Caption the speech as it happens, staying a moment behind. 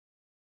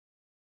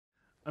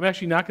I'm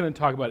actually not going to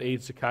talk about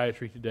AIDS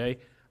psychiatry today.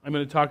 I'm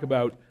going to talk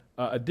about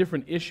a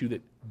different issue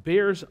that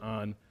bears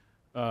on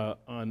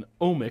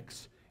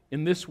omics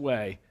in this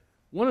way.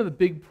 One of the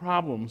big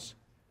problems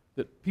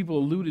that people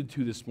alluded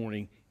to this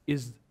morning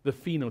is the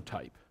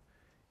phenotype.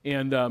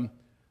 And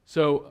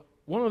so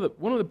one of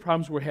the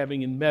problems we're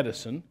having in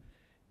medicine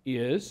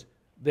is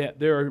that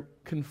there are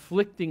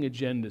conflicting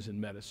agendas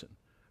in medicine.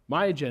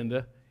 My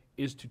agenda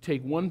is to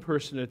take one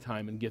person at a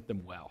time and get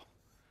them well.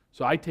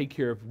 So I take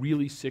care of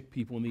really sick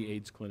people in the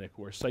AIDS clinic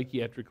who are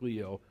psychiatrically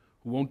ill,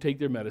 who won't take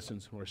their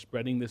medicines, who are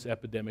spreading this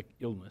epidemic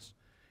illness,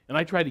 and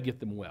I try to get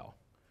them well.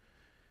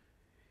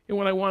 And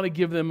when I want to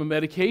give them a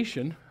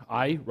medication,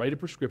 I write a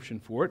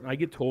prescription for it, and I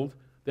get told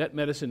that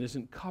medicine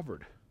isn't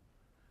covered.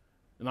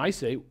 And I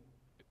say,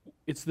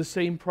 it's the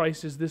same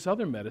price as this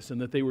other medicine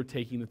that they were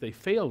taking that they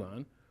failed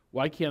on.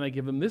 Why can't I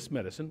give them this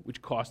medicine,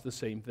 which costs the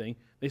same thing?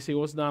 They say,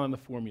 well, it's not on the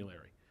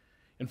formulary.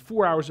 And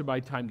 4 hours of my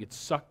time gets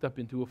sucked up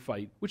into a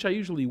fight, which I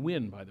usually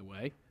win, by the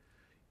way,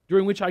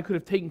 during which I could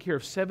have taken care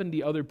of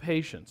 70 other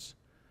patients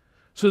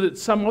so that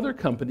some other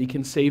company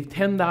can save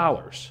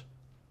 $10,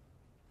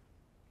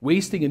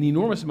 wasting an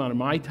enormous amount of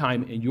my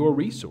time and your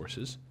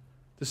resources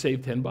to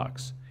save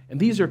 $10. And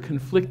these are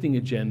conflicting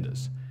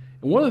agendas.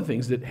 And one of the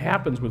things that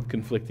happens with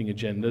conflicting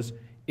agendas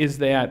is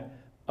that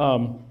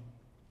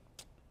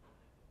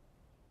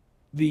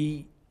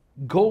the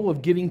goal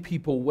of getting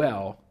people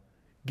well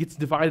gets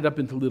divided up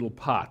into little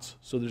pots.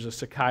 So there's a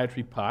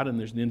psychiatry pot and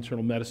there's an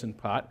internal medicine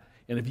pot.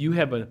 And if you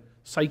have a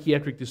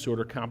psychiatric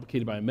disorder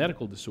complicated by a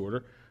medical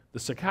disorder, the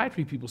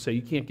psychiatry people say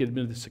you can't get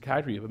admitted to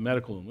psychiatry, you have a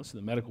medical illness. And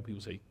the medical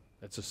people say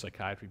that's a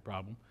psychiatry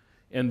problem.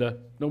 And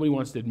nobody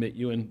wants to admit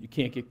you and you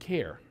can't get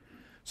care.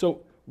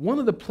 So one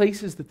of the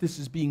places that this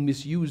is being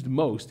misused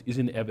most is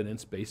in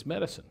evidence-based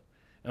medicine.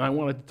 And I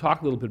wanted to talk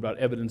a little bit about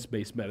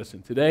evidence-based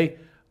medicine today.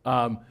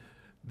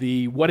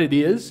 What it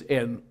is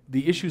and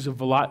the issues of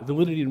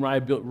validity and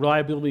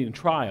reliability in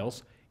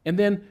trials, and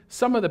then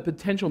some of the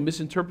potential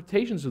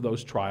misinterpretations of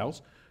those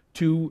trials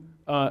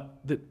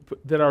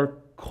that are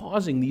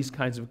causing these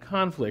kinds of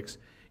conflicts,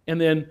 and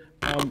then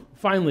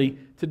finally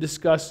to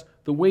discuss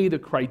the way the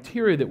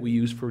criteria that we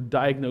use for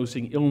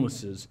diagnosing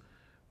illnesses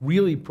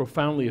really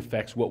profoundly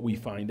affects what we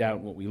find out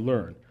and what we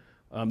learn.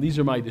 These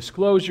are my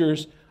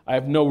disclosures. I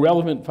have no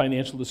relevant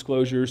financial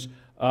disclosures,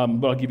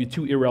 but I'll give you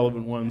two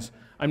irrelevant ones.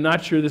 I'm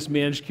not sure this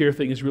managed care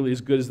thing is really as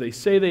good as they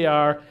say they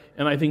are,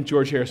 and I think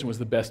George Harrison was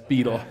the best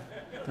Beatle.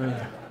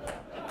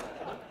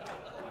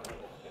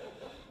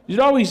 You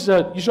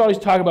should always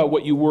talk about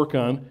what you work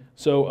on.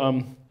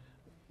 So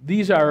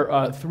these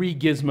are three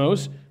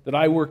gizmos that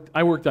I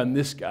worked on.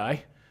 This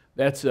guy,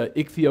 that's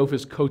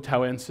Ichthyophis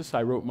kotauensis.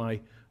 I wrote my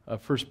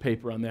first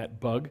paper on that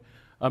bug.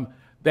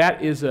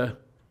 That is an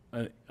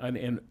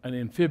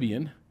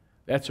amphibian.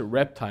 That's a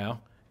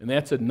reptile, and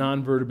that's a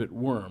non-vertebrate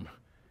worm.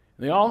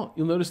 You'll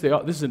notice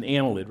this is an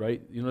annelid,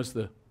 right? You notice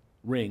the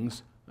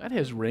rings. That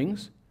has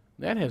rings.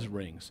 That has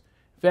rings.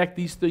 In fact,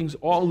 these things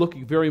all look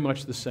very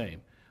much the same.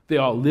 They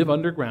all live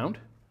underground.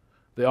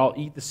 They all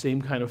eat the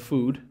same kind of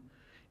food.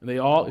 And they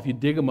all, if you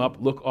dig them up,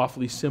 look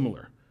awfully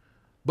similar.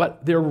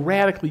 But they're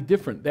radically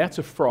different. That's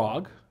a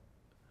frog.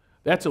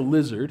 That's a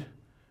lizard.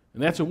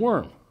 And that's a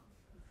worm.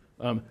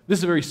 This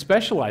is a very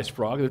specialized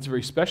frog. That's a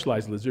very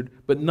specialized lizard.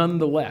 But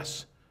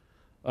nonetheless,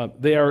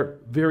 they are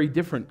very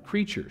different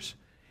creatures.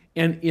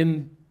 And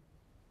in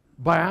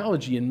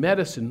biology and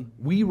medicine,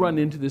 we run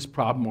into this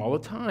problem all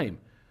the time.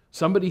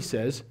 Somebody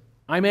says,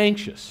 I'm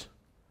anxious.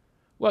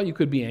 Well, you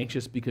could be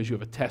anxious because you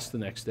have a test the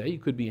next day. You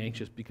could be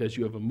anxious because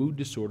you have a mood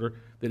disorder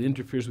that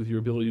interferes with your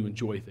ability to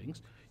enjoy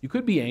things. You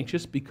could be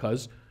anxious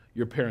because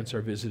your parents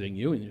are visiting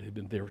you and you've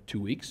been there for 2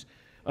 weeks.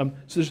 So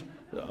there's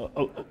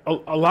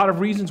a lot of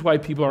reasons why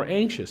people are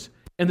anxious.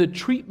 And the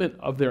treatment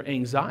of their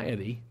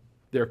anxiety,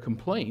 their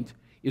complaint,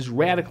 is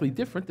radically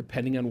different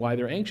depending on why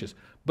they're anxious.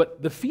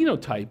 But the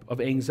phenotype of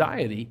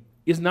anxiety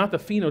is not the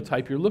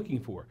phenotype you're looking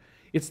for.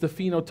 It's the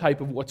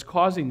phenotype of what's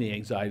causing the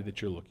anxiety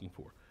that you're looking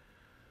for.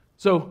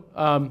 So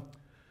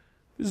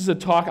this is a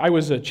talk. I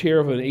was a chair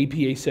of an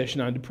APA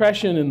session on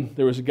depression, and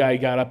there was a guy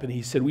who got up and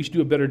he said, we should do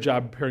a better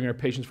job preparing our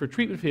patients for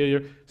treatment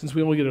failure since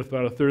we only get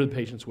about a third of the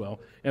patients well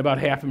and about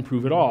half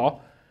improve at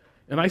all.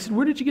 And I said,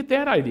 where did you get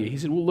that idea? He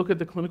said, well, look at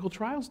the clinical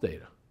trials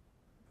data.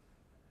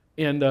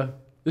 And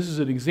this is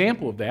an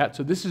example of that.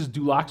 So this is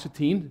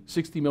duloxetine,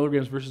 60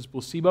 milligrams versus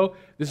placebo.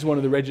 This is one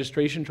of the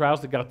registration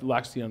trials that got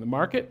duloxetine on the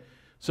market.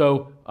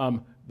 So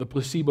the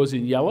placebo's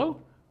in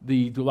yellow,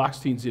 the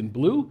duloxetine's in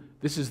blue.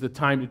 This is the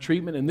time to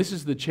treatment, and this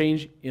is the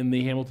change in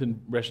the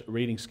Hamilton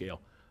rating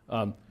scale.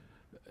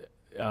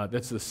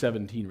 That's the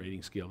 17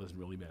 rating scale. Doesn't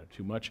really matter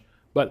too much.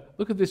 But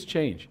look at this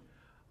change.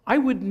 I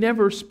would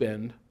never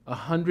spend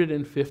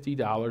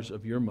 $150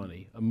 of your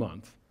money a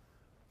month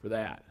for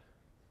that.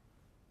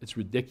 It's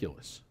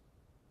ridiculous.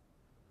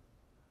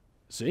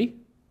 See?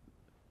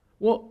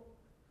 Well,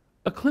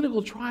 a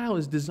clinical trial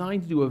is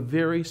designed to do a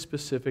very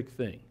specific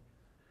thing.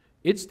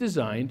 It's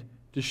designed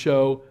to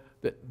show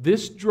that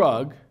this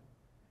drug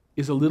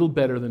is a little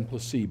better than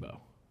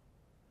placebo.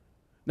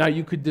 Now,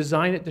 you could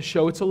design it to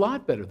show it's a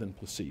lot better than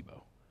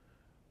placebo.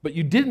 But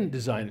you didn't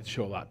design it to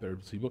show a lot better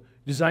than placebo.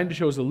 You designed it to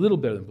show us a little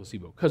better than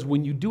placebo. Because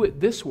when you do it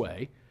this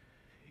way,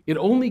 it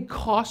only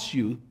costs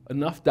you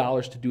enough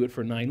dollars to do it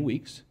for 9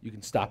 weeks. You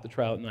can stop the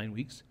trial at 9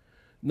 weeks.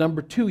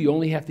 Number 2, you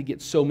only have to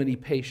get so many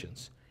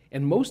patients.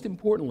 And most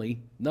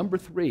importantly, number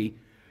 3,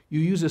 you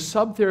use a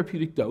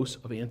subtherapeutic dose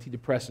of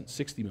antidepressants,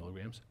 60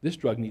 milligrams. This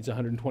drug needs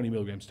 120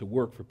 milligrams to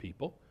work for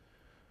people.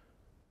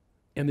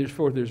 And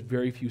therefore, there's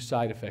very few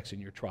side effects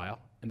in your trial.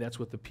 And that's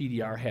what the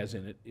PDR has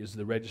in it, is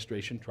the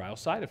registration trial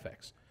side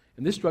effects.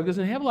 And this drug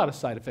doesn't have a lot of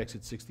side effects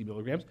at 60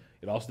 milligrams.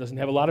 It also doesn't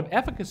have a lot of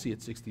efficacy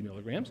at 60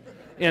 milligrams.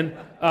 And,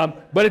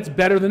 but it's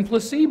better than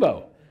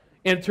placebo.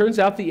 And it turns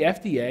out the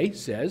FDA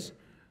says,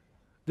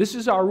 this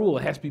is our rule,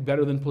 it has to be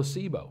better than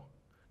placebo.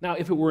 Now,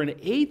 if it were an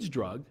AIDS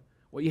drug,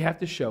 what you have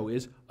to show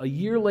is a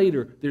year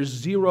later, there's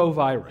 0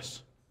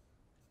 virus.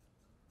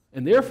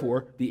 And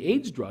therefore, the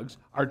AIDS drugs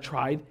are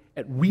tried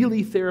at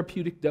really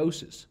therapeutic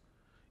doses.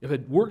 If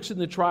it works in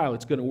the trial,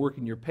 it's going to work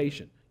in your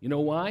patient. You know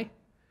why?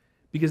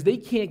 Because they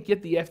can't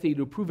get the FDA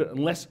to approve it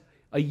unless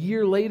a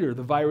year later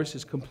the virus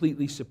is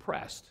completely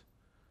suppressed.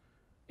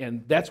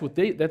 And that's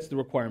the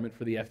requirement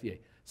for the FDA.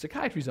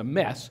 Psychiatry is a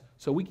mess,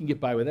 so we can get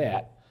by with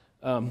that.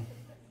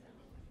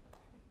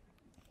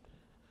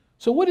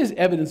 So what is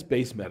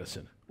evidence-based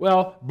medicine?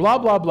 Well, blah,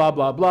 blah, blah,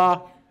 blah,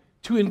 blah,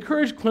 to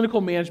encourage clinical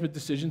management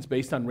decisions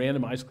based on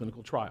randomized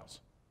clinical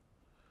trials.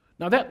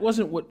 Now, that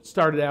wasn't what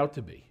started out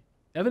to be.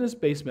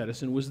 Evidence-based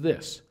medicine was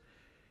this.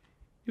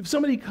 If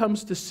somebody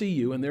comes to see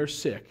you and they're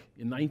sick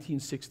in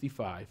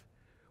 1965,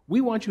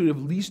 we want you to have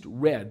at least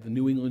read the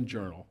New England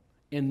Journal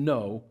and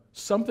know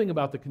something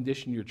about the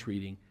condition you're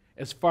treating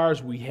as far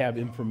as we have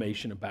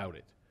information about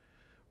it,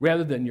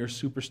 rather than your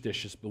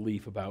superstitious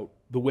belief about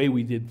the way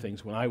we did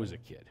things when I was a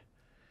kid.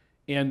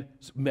 And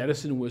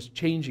medicine was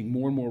changing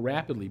more and more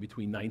rapidly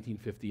between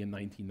 1950 and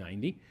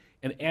 1990.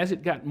 And as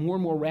it got more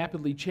and more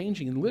rapidly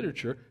changing in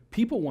literature,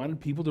 people wanted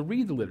people to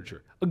read the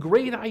literature. A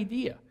great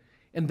idea.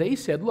 And they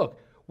said, look,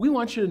 we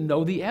want you to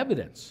know the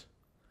evidence.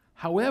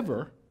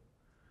 However,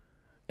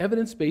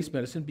 evidence-based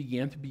medicine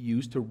began to be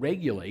used to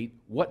regulate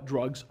what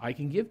drugs I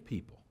can give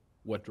people,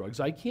 what drugs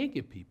I can't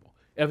give people.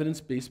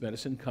 Evidence-based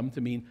medicine come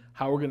to mean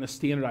how we're going to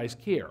standardize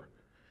care.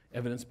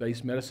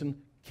 Evidence-based medicine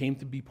came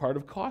to be part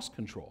of cost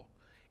control.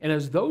 And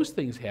as those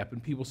things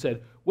happened, people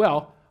said,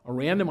 well, a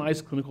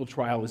randomized clinical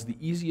trial is the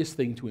easiest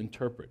thing to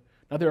interpret.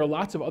 Now, there are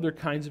lots of other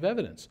kinds of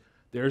evidence.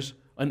 There's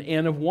an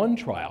N of 1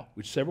 trial,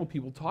 which several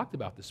people talked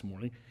about this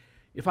morning.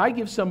 If I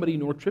give somebody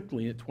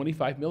nortriptyline at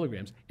 25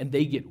 milligrams and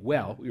they get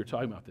well, we were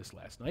talking about this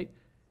last night,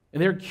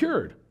 and they're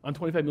cured on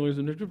 25 milligrams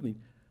of nortriptyline,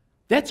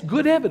 that's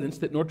good evidence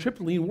that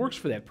nortriptyline works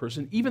for that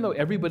person, even though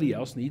everybody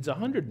else needs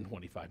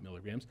 125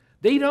 milligrams.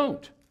 They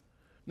don't.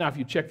 Now, if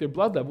you check their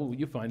blood level, what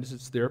you find is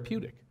it's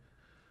therapeutic.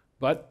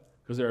 But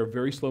because there are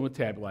very slow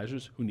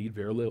metabolizers who need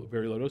very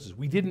low doses.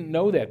 We didn't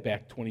know that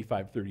back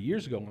 25, 30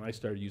 years ago when I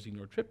started using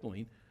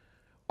nortriptyline.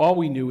 All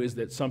we knew is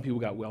that some people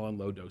got well on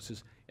low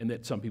doses and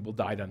that some people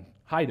died on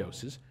high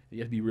doses. And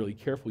you have to be really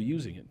careful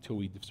using it until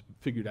we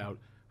figured out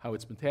how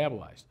it's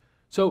metabolized.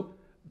 So,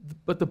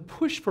 but the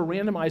push for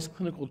randomized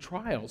clinical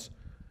trials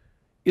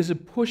is a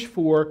push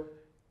for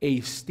a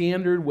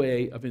standard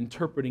way of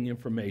interpreting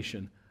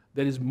information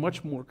that is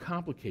much more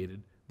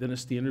complicated than a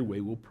standard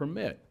way will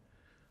permit.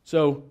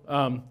 So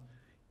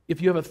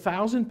if you have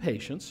 1,000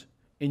 patients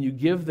and you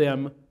give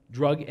them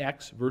drug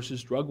X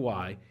versus drug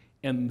Y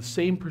and the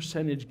same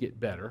percentage get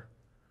better,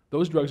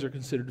 those drugs are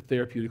considered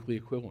therapeutically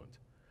equivalent.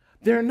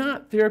 They're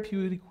not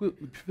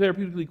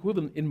therapeutically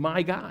equivalent in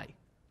my guy.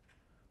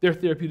 They're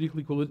therapeutically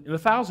equivalent in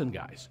 1,000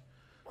 guys.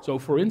 So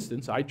for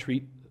instance, I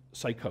treat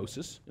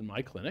psychosis in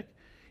my clinic,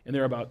 and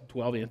there are about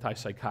 12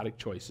 antipsychotic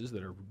choices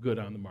that are good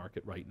on the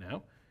market right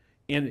now.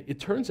 And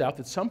it turns out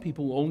that some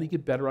people will only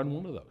get better on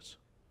one of those.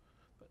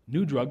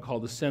 New drug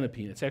called the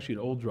Centipene. It's actually an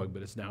old drug,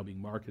 but it's now being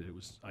marketed.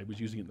 I was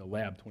using it in the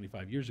lab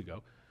 25 years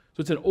ago.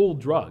 So it's an old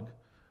drug,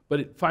 but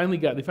they finally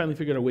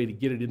figured out a way to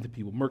get it into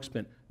people. Merck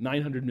spent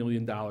 $900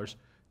 million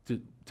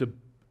to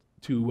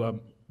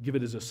give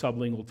it as a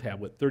sublingual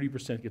tablet.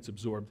 30% gets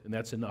absorbed, and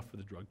that's enough for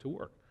the drug to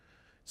work.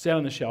 It sat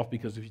on the shelf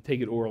because if you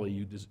take it orally,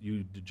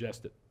 you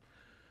digest it.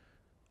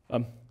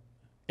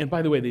 And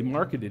by the way, they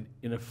marketed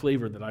in a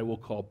flavor that I will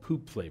call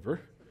poop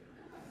flavor.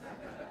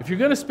 If you're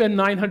going to spend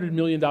 $900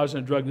 million on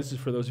a drug, this is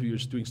for those of you who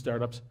are doing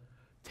startups,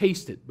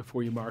 taste it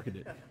before you market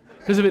it.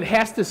 Because if it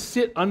has to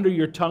sit under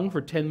your tongue for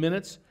 10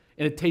 minutes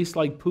and it tastes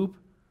like poop,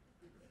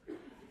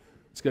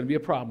 it's going to be a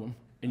problem.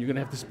 And you're going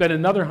to have to spend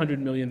another $100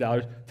 million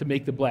to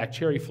make the black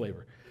cherry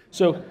flavor.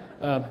 So,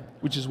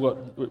 which is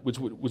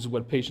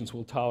what patients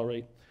will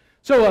tolerate.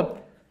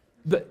 So,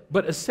 but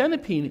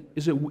acenipine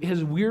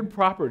has weird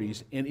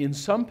properties, and in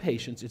some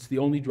patients, it's the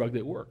only drug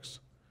that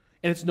works.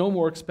 And it's no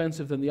more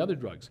expensive than the other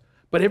drugs.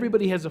 But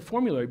everybody has a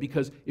formulary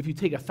because if you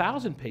take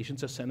 1,000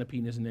 patients,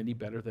 acenipine isn't any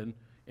better than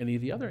any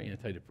of the other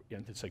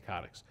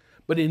antipsychotics.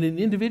 But in an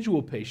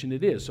individual patient,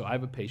 it is. So I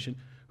have a patient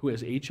who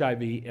has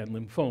HIV and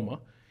lymphoma,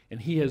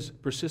 and he has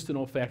persistent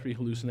olfactory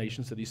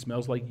hallucinations that he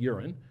smells like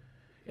urine,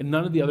 and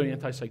none of the other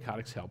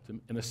antipsychotics helped him,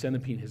 and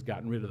acenipine has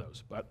gotten rid of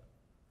those. But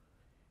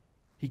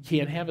he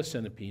can't have a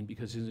centipede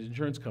because his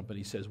insurance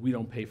company says, we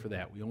don't pay for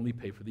that. We only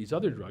pay for these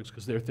other drugs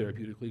because they're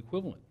therapeutically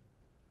equivalent.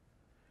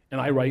 And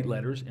I write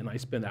letters, and I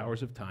spend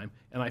hours of time,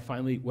 and I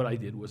finally, what I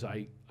did was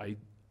I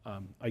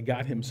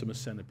got him some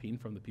acenipine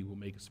from the people who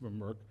make it from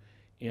Merck,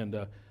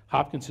 and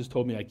Hopkins has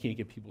told me I can't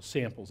give people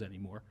samples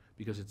anymore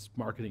because it's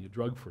marketing a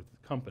drug for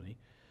the company.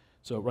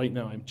 So right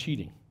now I'm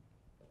cheating.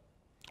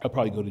 I'll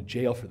probably go to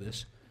jail for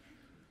this.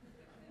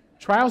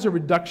 Trials are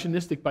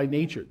reductionistic by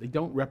nature. They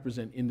don't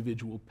represent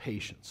individual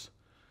patients.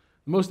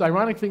 The most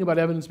ironic thing about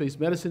evidence-based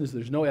medicine is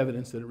there's no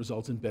evidence that it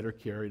results in better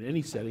care in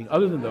any setting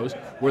other than those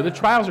where the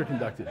trials are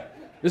conducted.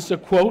 This is a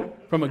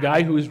quote from a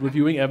guy who is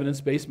reviewing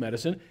evidence-based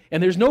medicine,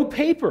 and there's no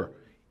paper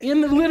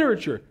in the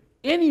literature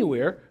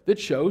anywhere that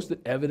shows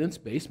that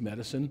evidence-based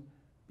medicine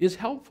is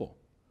helpful.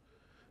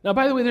 Now,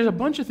 by the way, there's a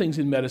bunch of things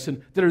in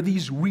medicine that are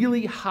these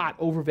really hot,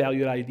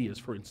 overvalued ideas.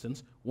 For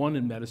instance, one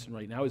in medicine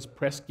right now is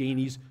Press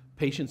Ganey's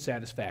patient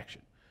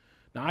satisfaction.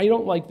 Now, I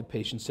don't like the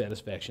patient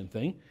satisfaction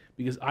thing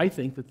because I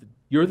think that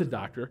you're the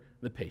doctor,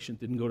 the patient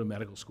didn't go to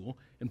medical school,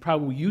 and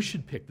probably you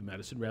should pick the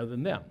medicine rather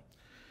than them.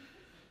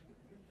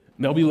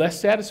 And they'll be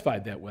less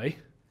satisfied that way.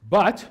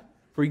 But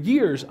for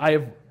years, I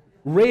have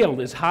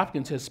railed as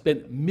Hopkins has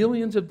spent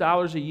millions of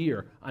dollars a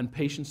year on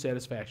patient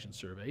satisfaction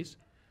surveys.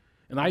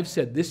 And I've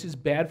said this is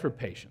bad for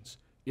patients.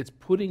 It's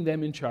putting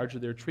them in charge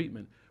of their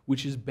treatment,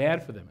 which is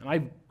bad for them. And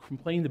I've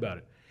complained about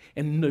it.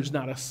 And there's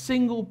not a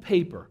single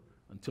paper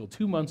until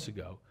 2 months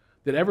ago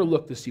that ever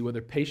looked to see whether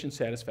patient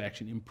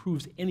satisfaction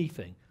improves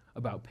anything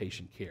about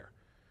patient care.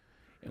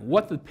 And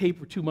what the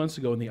paper 2 months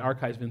ago in the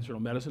Archives of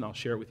Internal Medicine, I'll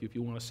share it with you if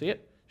you want to see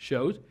it,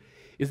 showed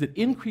is that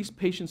increased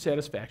patient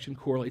satisfaction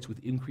correlates with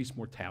increased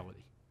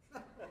mortality.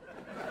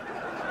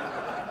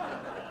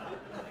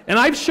 And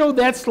I've showed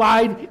that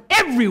slide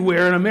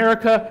everywhere in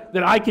America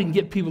that I can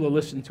get people to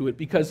listen to it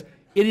because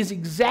it is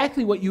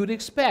exactly what you would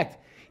expect.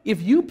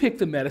 If you pick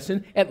the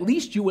medicine, at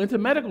least you went to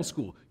medical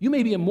school. You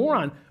may be a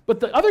moron, but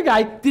the other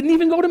guy didn't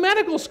even go to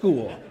medical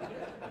school.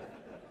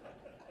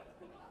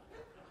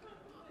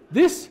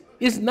 This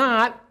is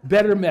not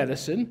better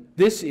medicine.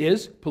 This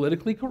is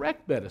politically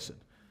correct medicine.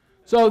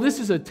 So this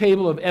is a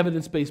table of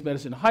evidence-based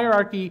medicine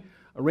hierarchy,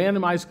 a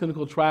randomized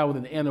clinical trial with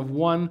an N of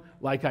 1,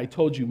 like I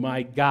told you,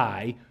 my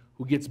guy,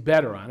 who gets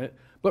better on it.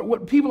 But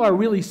what people are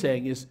really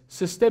saying is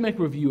systemic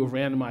review of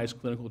randomized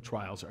clinical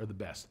trials are the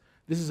best.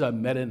 This is a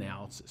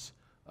meta-analysis.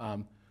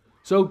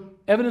 So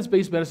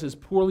evidence-based medicine is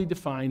poorly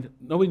defined.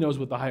 Nobody knows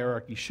what the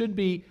hierarchy should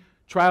be.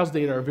 Trials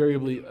data are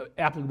variably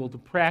applicable to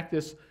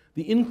practice.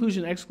 The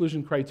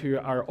inclusion-exclusion criteria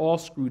are all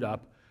screwed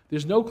up.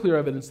 There's no clear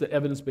evidence that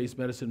evidence-based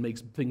medicine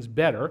makes things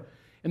better.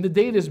 And the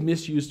data is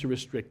misused to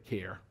restrict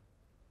care.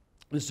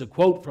 This is a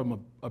quote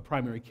from a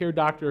primary care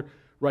doctor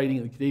writing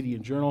in the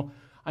Canadian Journal.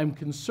 I'm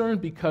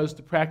concerned because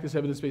to practice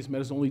evidence-based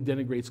medicine only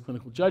denigrates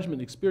clinical judgment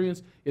and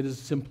experience. It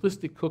is a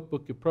simplistic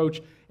cookbook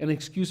approach, an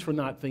excuse for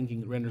not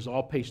thinking. It renders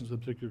all patients with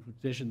a particular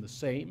condition the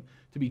same,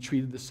 to be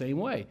treated the same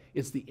way.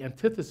 It's the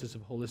antithesis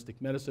of holistic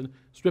medicine,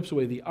 strips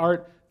away the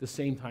art, at the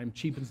same time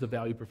cheapens the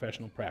value of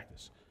professional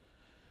practice.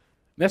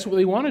 And that's what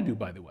they want to do,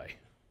 by the way.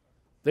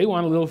 They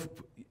want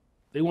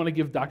to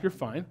give Dr.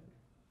 Fine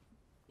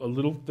a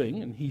little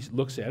thing, and he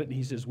looks at it, and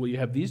he says, well, you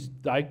have these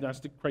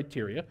diagnostic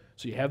criteria,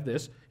 so you have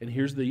this, and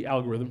here's the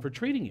algorithm for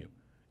treating you.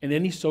 And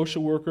any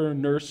social worker,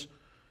 nurse,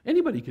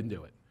 anybody can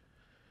do it.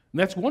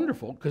 And that's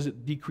wonderful, because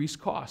it decreases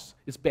costs.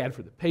 It's bad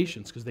for the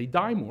patients, because they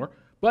die more,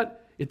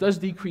 but it does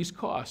decrease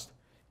cost.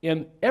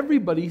 And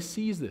everybody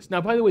sees this.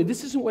 Now, by the way,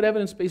 this isn't what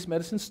evidence-based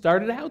medicine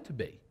started out to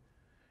be.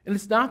 And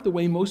it's not the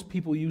way most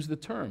people use the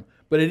term,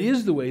 but it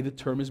is the way the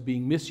term is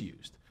being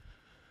misused.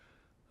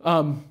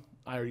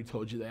 I already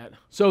told you that.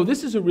 So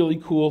this is a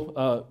really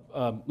cool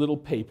little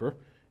paper.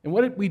 And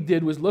what we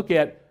did was look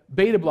at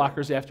beta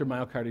blockers after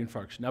myocardial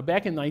infarction. Now,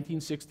 back in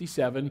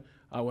 1967,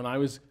 when I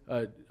was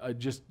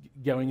just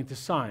going into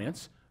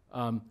science,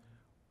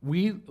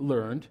 we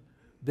learned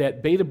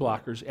that beta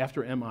blockers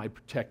after MI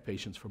protect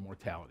patients from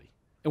mortality.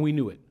 And we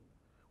knew it.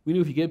 We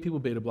knew if you gave people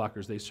beta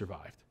blockers, they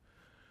survived.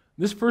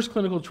 This first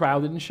clinical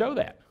trial didn't show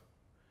that.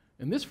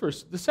 And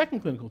the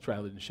second clinical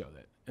trial didn't show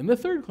that. And the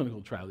third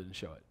clinical trial didn't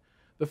show it.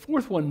 The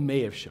fourth one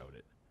may have showed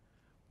it.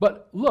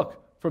 But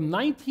look, from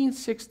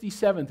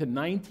 1967 to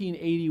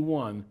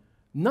 1981,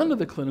 none of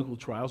the clinical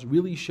trials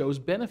really shows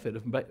benefit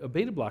of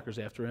beta blockers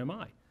after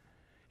MI.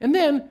 And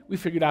then we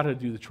figured out how to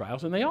do the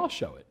trials, and they all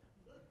show it.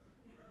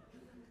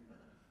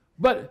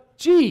 But,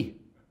 gee,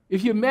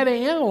 if you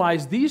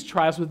meta-analyze these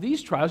trials with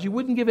these trials, you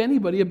wouldn't give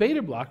anybody a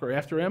beta blocker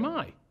after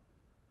MI.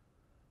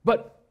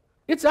 But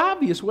it's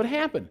obvious what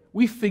happened.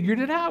 We figured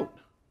it out.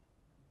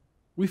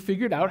 We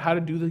figured out how to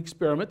do the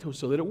experiment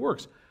so that it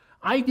works.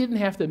 I didn't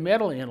have to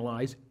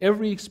meta-analyze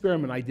every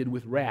experiment I did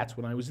with rats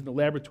when I was in the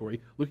laboratory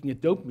looking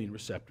at dopamine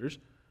receptors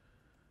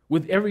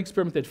with every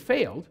experiment that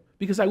failed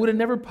because I would have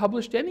never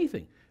published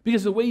anything.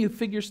 Because the way you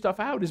figure stuff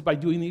out is by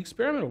doing the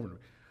experiment over and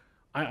over.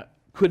 I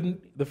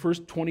couldn't, the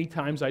first 20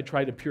 times I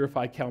tried to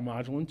purify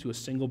calmodulin to a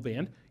single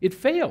band, it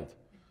failed.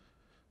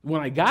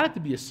 When I got it to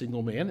be a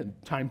single band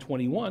at time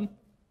 21,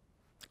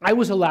 I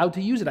was allowed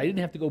to use it. I didn't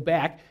have to go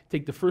back,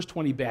 take the first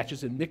 20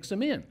 batches and mix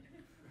them in.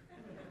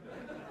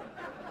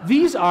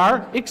 These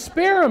are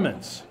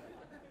experiments.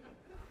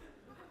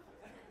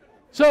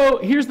 So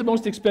here's the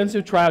most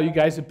expensive trial you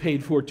guys have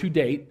paid for to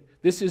date.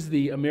 This is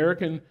the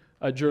American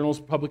Journal's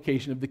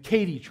publication of the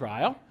Katie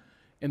trial.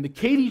 And the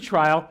Katie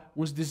trial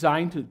was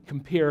designed to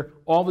compare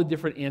all the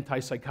different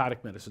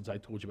antipsychotic medicines I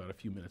told you about a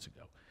few minutes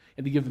ago,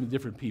 and to give them to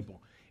different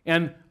people.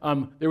 And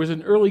there was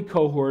an early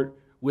cohort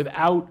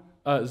without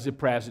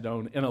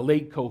ziprasidone and a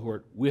late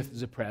cohort with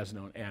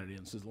ziprasidone added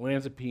in. So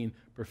olanzapine,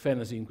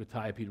 perfenazine,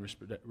 quetiapine,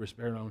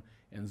 risperidone,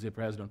 and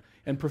ziprasidone.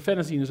 And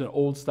perfenazine is an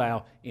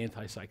old-style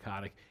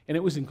antipsychotic, and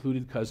it was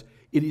included because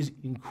it is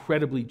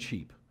incredibly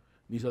cheap.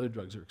 These other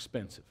drugs are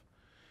expensive.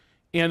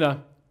 And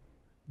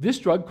this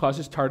drug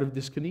causes tardive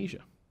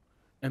dyskinesia,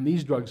 and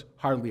these drugs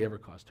hardly ever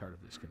cause tardive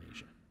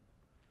dyskinesia.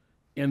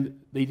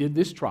 And they did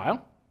this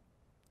trial,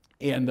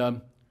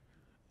 and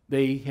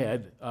they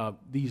had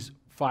these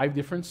 5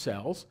 different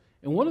cells,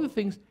 and one of the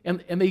things,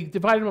 and they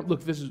divided them up.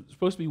 Look, this is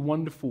supposed to be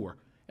 1 to 4.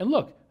 And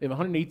look, they have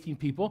 118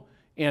 people,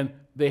 and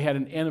they had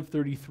an N of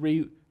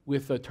 33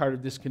 with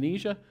tardive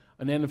dyskinesia,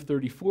 an N of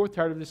 34 with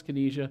tardive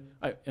dyskinesia,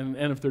 and an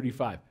N of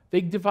 35.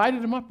 They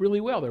divided them up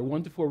really well. Their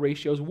 1 to 4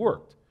 ratios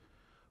worked.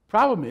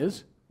 Problem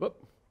is,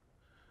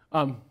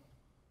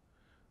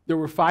 there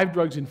were 5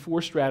 drugs in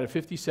 4 strata,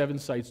 57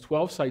 sites.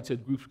 12 sites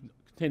had groups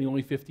containing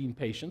only 15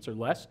 patients or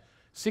less.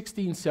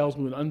 16 cells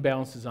with an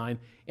unbalanced design,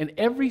 and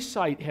every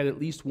site had at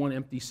least 1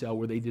 empty cell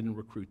where they didn't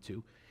recruit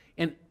to.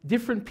 And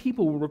different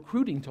people were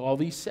recruiting to all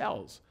these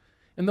cells.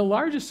 And the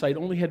largest site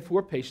only had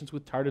 4 patients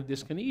with tardive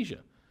dyskinesia.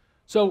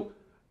 So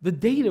the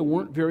data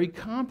weren't very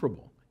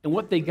comparable. And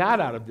what they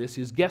got out of this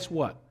is, guess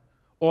what?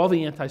 All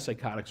the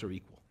antipsychotics are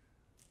equal.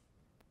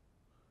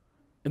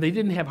 And they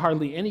didn't have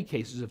hardly any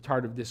cases of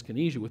tardive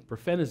dyskinesia with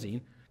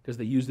perfenazine because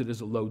they used it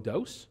as a low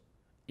dose,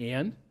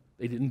 and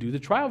they didn't do the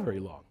trial very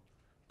long.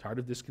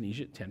 Tardive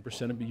dyskinesia,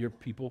 10% of your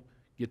people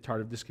get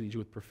tardive dyskinesia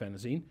with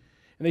perfenazine.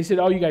 And they said,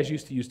 oh, you guys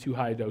used to use too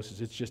high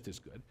doses, it's just as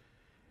good.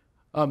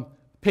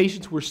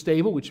 Patients were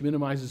stable, which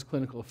minimizes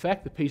clinical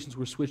effect. The patients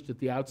were switched at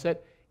the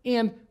outset.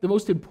 And the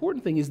most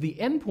important thing is the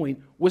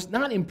endpoint was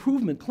not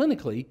improvement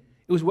clinically,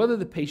 it was whether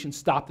the patient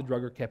stopped the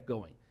drug or kept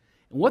going.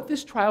 And what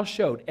this trial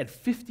showed at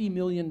 $50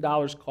 million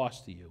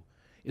cost to you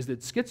is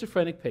that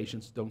schizophrenic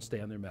patients don't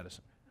stay on their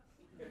medicine.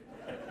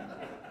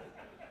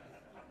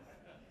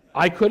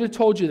 I could have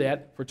told you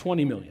that for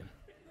 $20 million.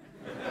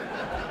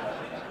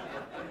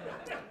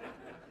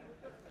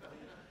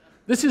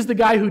 This is the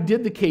guy who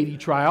did the Katie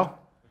trial.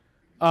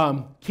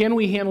 Can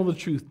we handle the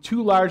truth?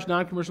 2 large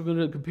non-commercial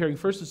clinical comparing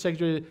first and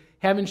second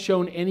haven't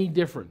shown any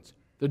difference.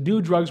 The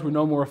new drugs were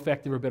no more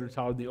effective or better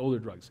tolerated than the older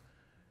drugs.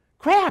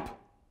 Crap!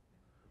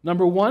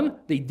 Number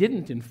 1, they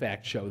didn't in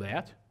fact show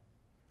that.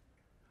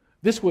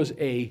 This was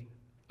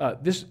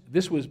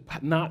this was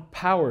not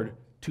powered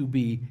to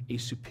be a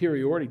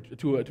superiority,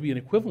 to be an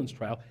equivalence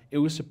trial. It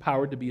was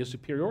powered to be a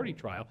superiority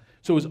trial.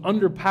 So it was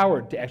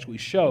underpowered to actually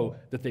show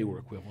that they were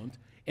equivalent,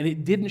 and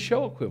it didn't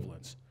show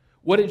equivalence.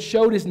 What it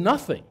showed is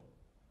nothing.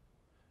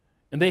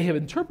 And they have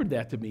interpreted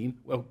that to mean,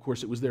 well, of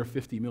course, it was their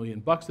 $50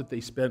 million that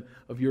they spent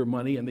of your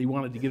money, and they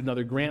wanted to get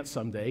another grant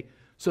someday,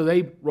 so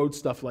they wrote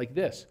stuff like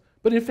this.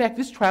 But in fact,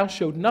 this trial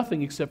showed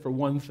nothing except for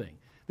one thing.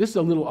 This is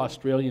a little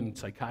Australian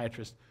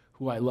psychiatrist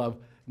who I love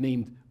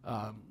named,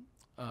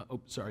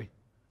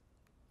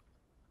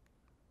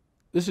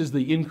 This is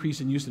the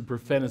increase in use of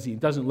perfenazine. It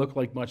doesn't look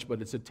like much,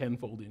 but it's a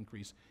 10-fold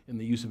increase in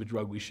the use of a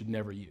drug we should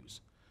never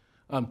use.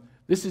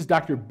 This is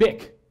Dr.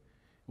 Bick.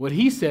 What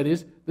he said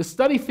is, the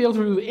study failed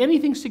to remove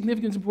anything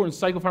significant important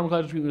in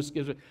psychopharmacological treatment of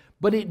schizophrenia,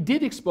 but it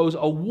did expose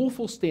a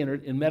woeful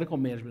standard in medical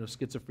management of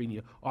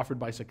schizophrenia offered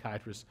by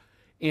psychiatrists.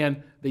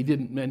 And they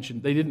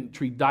didn't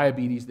treat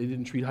diabetes, they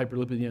didn't treat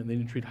hyperlipidemia, and they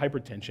didn't treat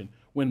hypertension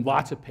when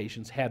lots of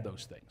patients had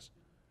those things.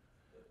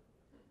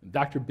 And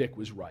Dr. Bick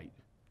was right.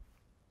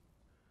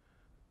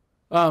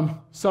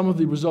 Some of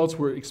the results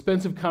were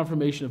expensive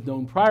confirmation of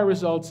known prior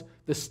results.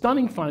 The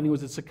stunning finding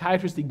was that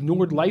psychiatrists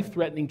ignored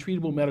life-threatening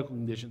treatable medical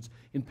conditions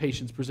in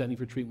patients presenting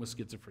for treatment with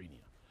schizophrenia.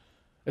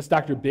 That's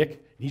Dr. Bick, and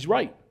he's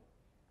right.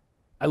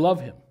 I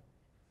love him.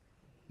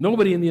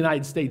 Nobody in the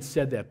United States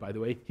said that, by the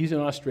way. He's in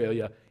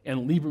Australia,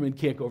 and Lieberman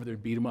can't go over there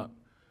and beat him up.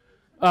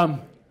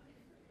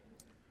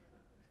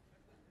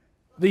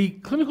 The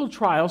clinical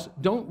trials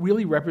don't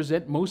really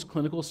represent most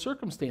clinical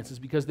circumstances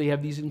because they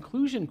have these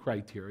inclusion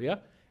criteria,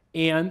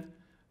 and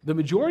the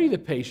majority of the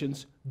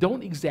patients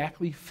don't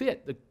exactly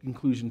fit the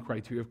inclusion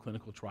criteria of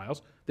clinical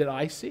trials that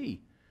I see.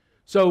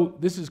 So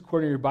this is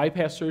coronary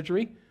bypass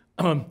surgery.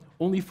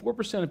 Only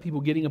 4% of people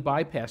getting a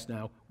bypass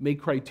now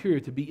make criteria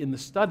to be in the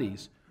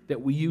studies that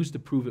we use to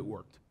prove it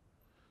worked.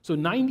 So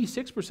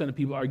 96% of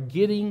people are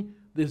getting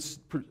this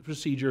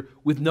procedure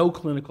with no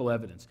clinical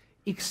evidence,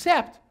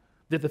 except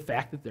that the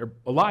fact that they're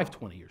alive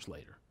 20 years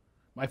later.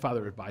 My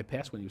father had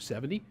bypass when he was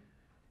 70,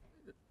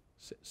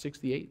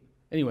 68.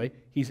 Anyway,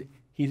 he's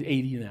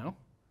 80 now,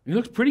 and he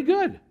looks pretty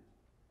good.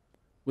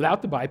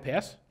 Without the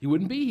bypass, he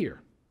wouldn't be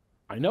here.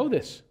 I know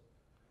this.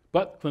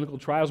 But clinical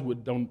trials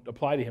don't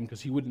apply to him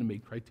because he wouldn't have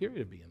made criteria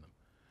to be in them.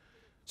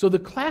 So the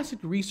classic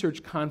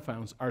research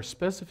confounds are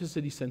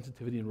specificity,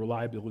 sensitivity, and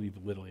reliability,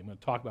 validity. I'm going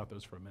to talk about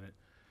those for a minute.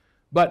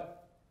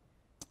 But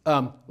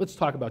let's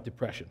talk about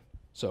depression.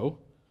 So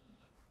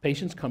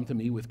patients come to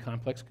me with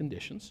complex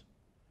conditions,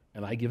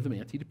 and I give them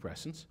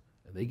antidepressants,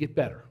 and they get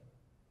better.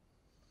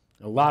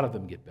 And a lot of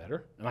them get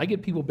better, and I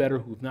get people better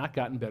who have not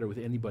gotten better with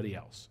anybody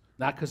else.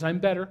 Not because I'm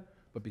better,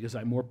 but because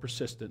I'm more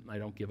persistent and I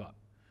don't give up.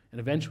 And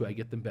eventually I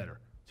get them better.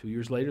 2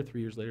 years later,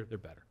 3 years later, they're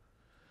better.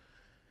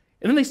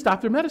 And then they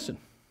stop their medicine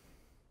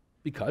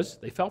because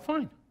they felt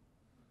fine.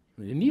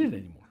 They didn't need it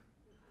anymore.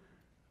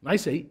 And I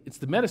say, it's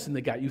the medicine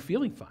that got you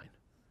feeling fine.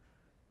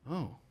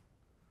 Oh,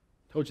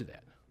 told you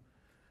that.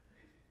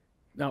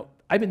 Now,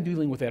 I've been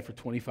dealing with that for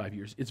 25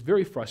 years. It's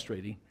very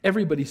frustrating.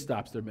 Everybody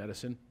stops their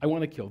medicine. I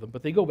want to kill them,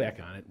 but they go back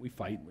on it. We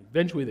fight.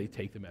 Eventually, they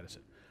take the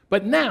medicine.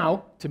 But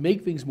now, to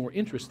make things more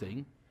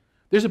interesting,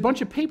 there's a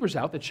bunch of papers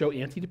out that show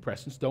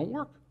antidepressants don't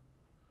work.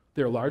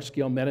 There are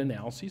large-scale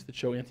meta-analyses that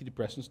show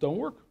antidepressants don't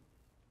work.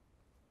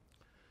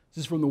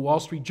 This is from the Wall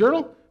Street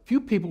Journal. Few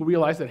people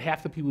realize that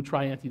half the people who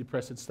try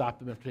antidepressants stop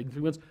them after taking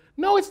 3 months.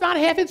 No, it's not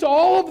half, it's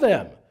all of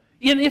them,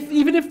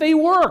 even if they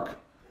work.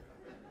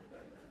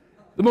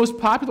 The most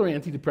popular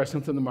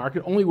antidepressants on the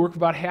market only work for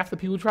about half the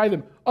people who try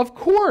them. Of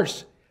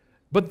course.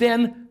 But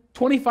then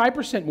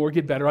 25% more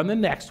get better on the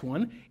next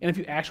one, and if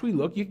you actually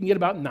look, you can get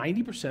about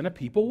 90% of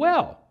people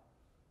well.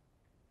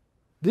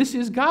 This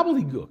is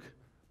gobbledygook,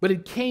 but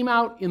it came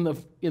out in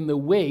the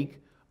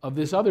wake of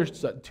this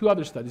two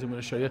other studies I'm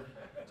going to show you.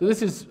 So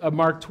this is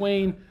Mark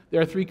Twain. There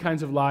are 3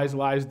 kinds of lies: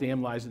 lies,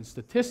 damn lies, and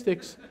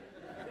statistics.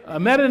 A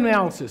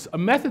meta-analysis, a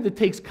method that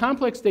takes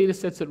complex data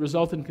sets that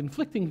result in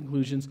conflicting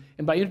conclusions,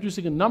 and by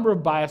introducing a number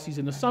of biases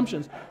and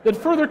assumptions that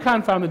further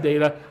confound the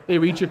data, they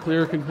reach a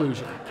clear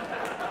conclusion.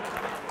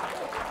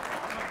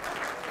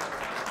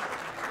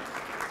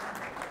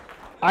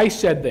 I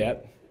said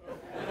that.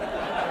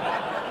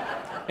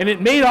 And it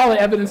made all the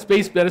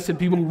evidence-based medicine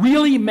people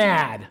really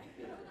mad.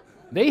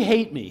 They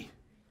hate me.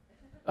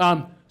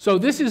 So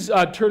this is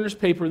Turner's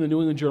paper in the New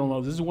England Journal of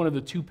Medicine. This is one of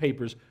the 2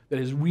 papers that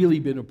has really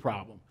been a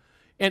problem.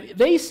 And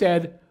they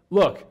said,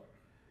 look,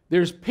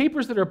 there's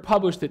papers that are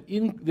published that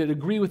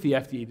agree with the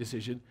FDA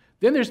decision,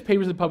 then there's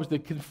papers that are published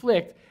that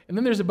conflict, and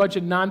then there's a bunch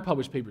of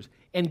non-published papers.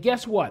 And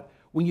guess what?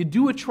 When you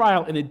do a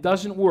trial and it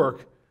doesn't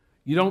work,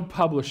 you don't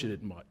publish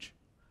it much.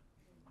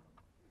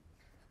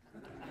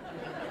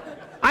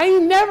 I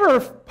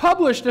never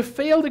published a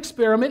failed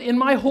experiment in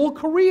my whole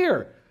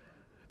career.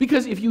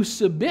 Because if you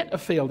submit a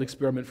failed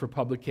experiment for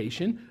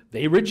publication,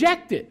 they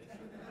reject it.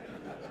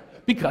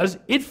 Because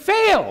it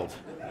failed.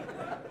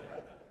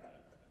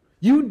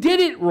 You did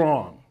it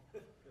wrong.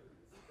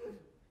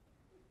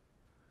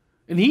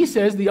 And he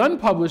says the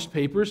unpublished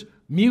papers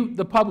mute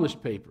the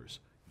published papers.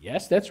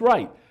 Yes, that's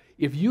right.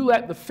 If you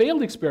let the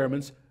failed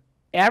experiments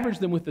average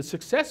them with the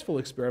successful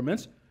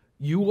experiments,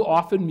 you will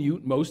often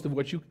mute most of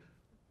what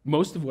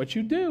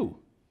you do.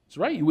 That's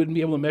right. You wouldn't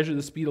be able to measure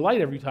the speed of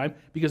light every time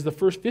because the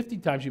first 50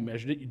 times you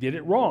measured it, you did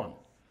it wrong.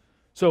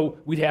 So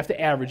we'd have to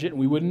average it, and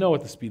we wouldn't know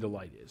what the speed of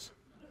light is.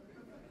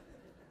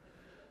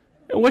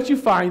 And what you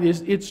find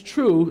is it's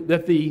true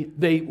that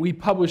we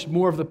publish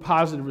more of the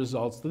positive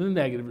results than the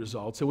negative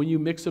results. So when you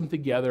mix them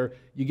together,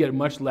 you get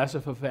much less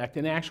of an effect.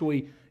 And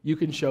actually, you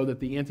can show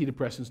that the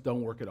antidepressants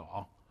don't work at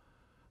all.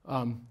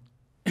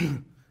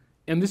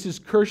 And this is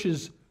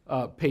Kirsch's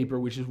paper,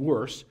 which is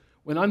worse.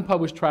 When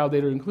unpublished trial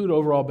data include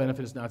overall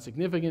benefit is not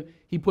significant,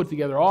 he put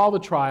together all the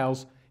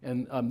trials,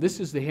 and this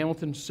is the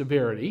Hamilton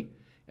severity,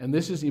 and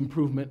this is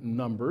improvement in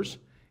numbers,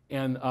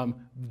 and the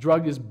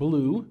drug is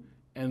blue,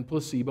 and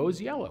placebo is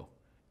yellow.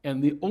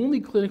 And the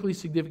only clinically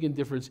significant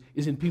difference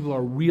is in people who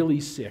are really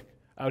sick,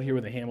 out here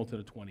with a Hamilton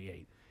of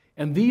 28.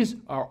 And these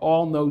are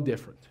all no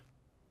different.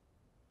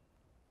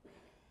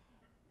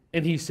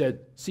 And he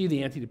said, see,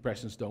 the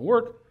antidepressants don't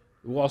work.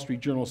 The Wall Street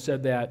Journal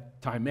said that.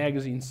 Time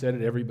Magazine said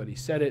it. Everybody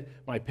said it.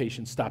 My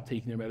patients stopped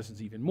taking their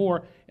medicines even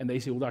more. And they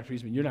say, well, Dr.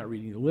 Treisman, you're not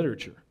reading the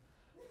literature.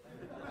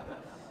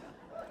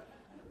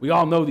 We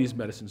all know these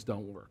medicines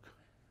don't work.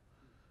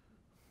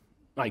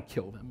 I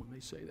kill them when they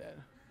say that.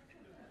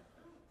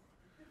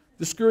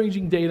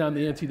 Discouraging data on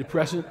the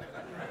antidepressant.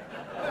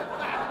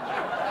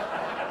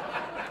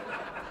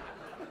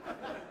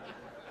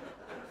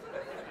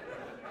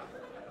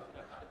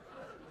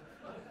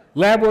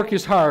 Lab work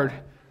is hard.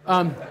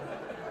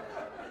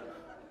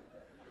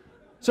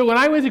 So when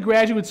I went to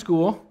graduate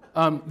school,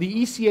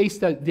 the ECA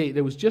study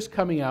that was just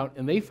coming out,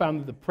 and they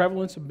found that the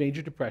prevalence of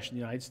major depression in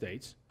the United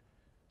States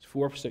is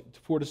 4 to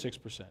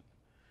 6%.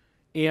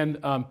 And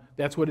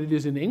that's what it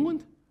is in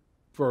England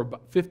for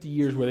about 50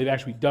 years, where they've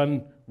actually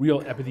done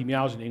real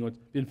epidemiology in England.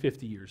 It's been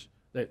 50 years.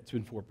 That's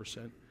been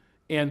 4%.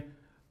 And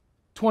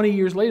 20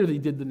 years later, they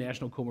did the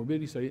National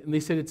Comorbidity Study, and they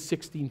said it's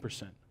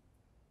 16%.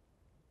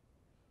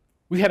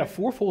 We had a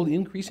 4-fold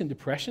increase in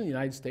depression in the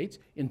United States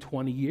in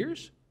 20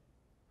 years.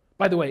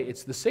 By the way,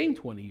 it's the same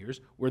 20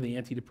 years where the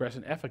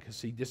antidepressant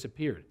efficacy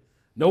disappeared.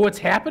 Know what's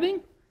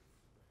happening?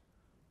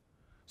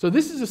 So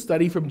this is a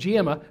study from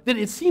JAMA that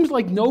it seems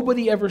like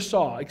nobody ever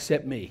saw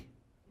except me.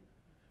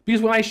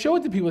 Because when I show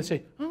it to people, they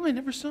say, oh, I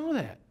never saw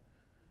that.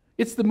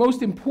 It's the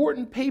most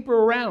important paper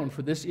around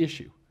for this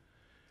issue.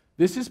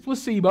 This is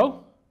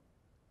placebo,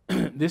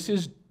 this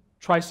is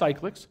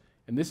tricyclics,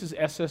 and this is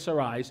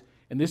SSRIs,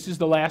 and this is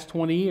the last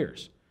 20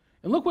 years.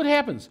 And look what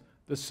happens.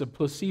 The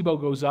placebo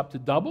goes up to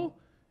double,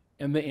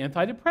 and the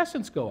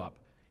antidepressants go up.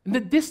 And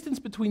the distance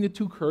between the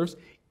two curves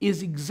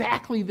is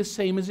exactly the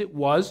same as it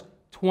was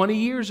 20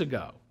 years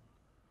ago.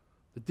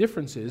 The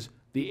difference is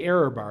the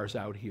error bars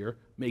out here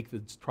make the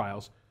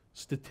trials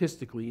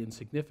statistically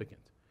insignificant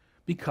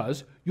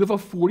because you have a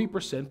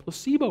 40%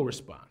 placebo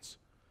response.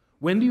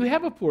 When do you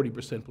have a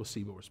 40%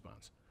 placebo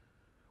response?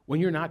 When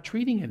you're not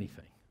treating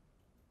anything.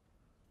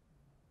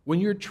 When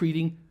you're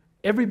treating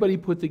everybody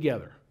put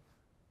together.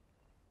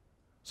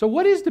 So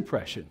what is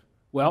depression?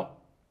 Well,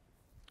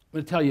 I'm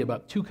going to tell you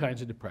about two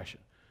kinds of depression.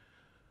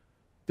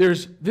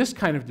 There's this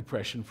kind of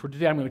depression. For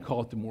today, I'm going to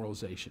call it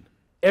demoralization.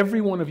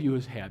 Every one of you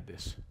has had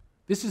this.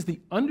 This is the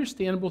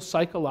understandable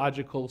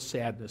psychological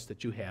sadness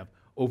that you have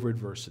over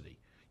adversity.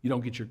 You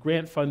don't get your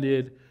grant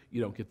funded,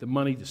 you don't get the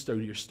money to start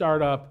your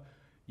startup,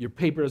 your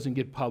paper doesn't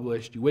get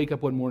published, you wake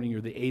up one morning, you're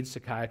the AIDS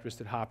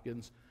psychiatrist at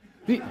Hopkins.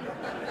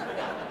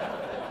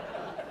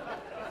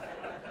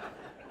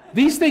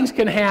 These things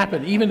can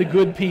happen, even to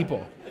good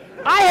people.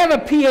 I have a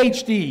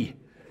PhD.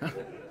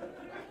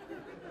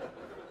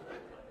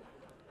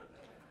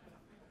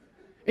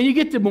 And you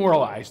get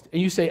demoralized,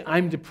 and you say,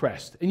 I'm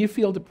depressed, and you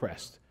feel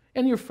depressed.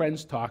 And your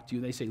friends talk to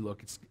you, and they say,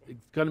 look, it's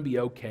going to be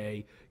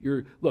okay.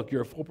 You're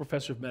a full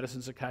professor of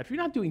medicine, psychiatry.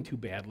 You're not doing too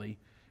badly.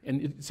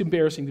 And it's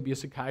embarrassing to be a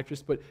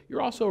psychiatrist, but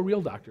you're also a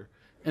real doctor.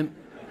 And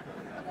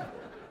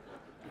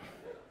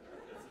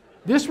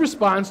this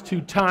responds to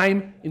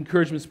time,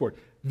 encouragement, support.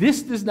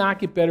 This does not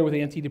get better with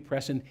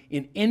antidepressant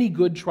in any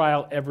good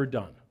trial ever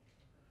done.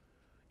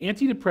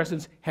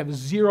 Antidepressants have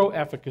zero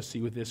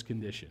efficacy with this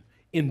condition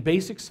in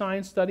basic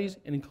science studies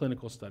and in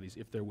clinical studies,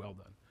 if they're well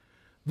done.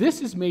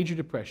 This is major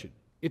depression.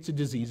 It's a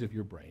disease of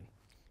your brain.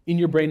 In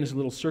your brain is a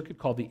little circuit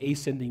called the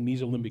ascending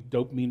mesolimbic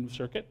dopamine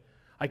circuit.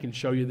 I can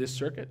show you this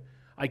circuit.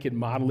 I can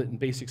model it in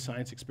basic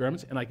science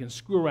experiments, and I can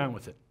screw around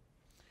with it.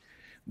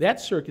 That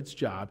circuit's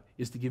job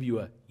is to give you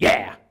a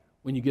yeah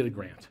when you get a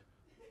grant.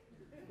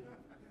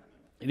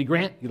 Any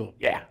grant, you go,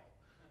 yeah.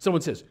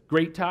 Someone says,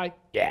 great tie,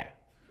 yeah.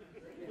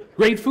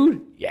 Great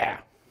food, yeah.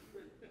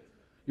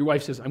 Your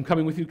wife says, I'm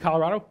coming with you to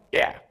Colorado,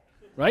 yeah.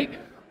 Right?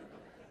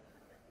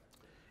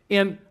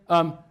 And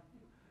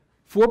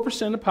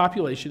 4% of the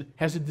population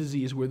has a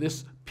disease where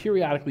this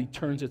periodically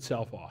turns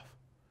itself off.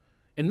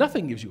 And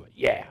nothing gives you a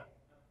yeah.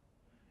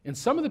 And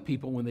some of the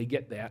people, when they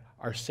get that,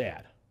 are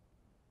sad.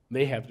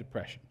 They have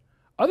depression.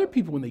 Other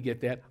people, when they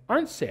get that,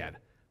 aren't sad.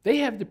 They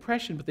have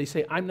depression, but they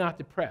say, I'm not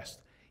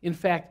depressed. In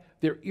fact,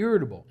 they're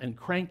irritable and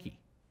cranky.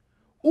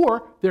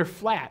 Or they're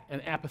flat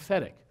and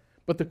apathetic.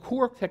 But the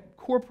core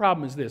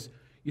problem is this.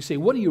 You say,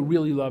 what do you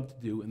really love to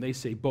do? And they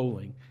say,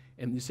 bowling.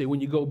 And you say, when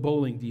you go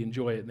bowling, do you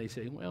enjoy it? And they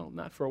say, well,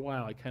 not for a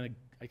while. I kind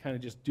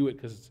of just do it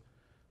because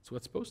it's what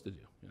it's supposed to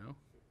do, you know?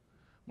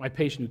 My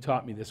patient who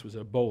taught me this was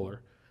a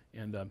bowler,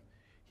 and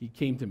he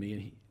came to me,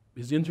 and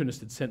his internist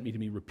had sent me to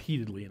me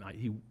repeatedly, and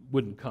he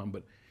wouldn't come.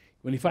 But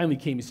when he finally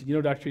came, he said, you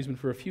know, Dr. Treisman,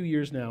 for a few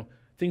years now,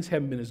 things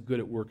haven't been as good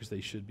at work as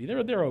they should be.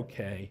 They're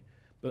okay,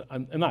 but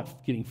I'm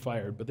not getting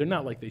fired, but they're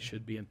not like they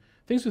should be. And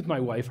things with my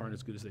wife aren't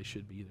as good as they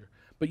should be either.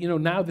 But, you know,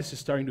 now this is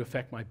starting to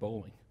affect my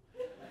bowling.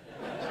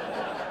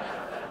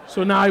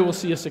 So now I will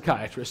see a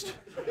psychiatrist.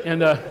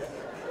 And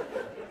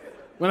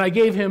when I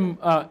gave him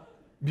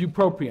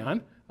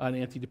bupropion, an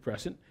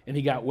antidepressant, and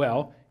he got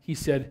well, he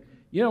said,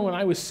 you know, when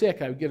I was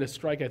sick, I would get a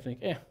strike, I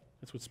think,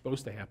 that's what's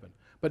supposed to happen.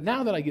 But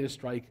now that I get a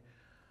strike,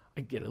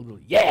 I get a little,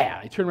 yeah.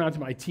 I turn around to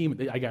my team,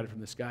 I got it from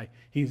this guy.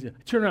 I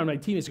turn around to my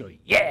team and go,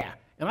 yeah.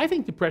 And I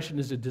think depression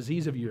is a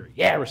disease of your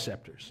yeah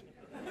receptors.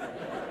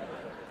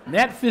 And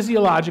that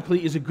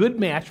physiologically is a good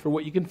match for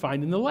what you can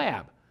find in the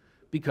lab,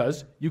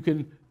 because you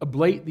can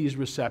ablate these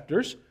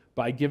receptors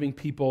by giving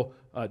people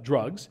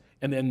drugs,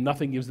 and then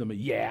nothing gives them a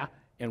yeah,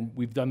 and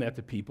we've done that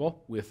to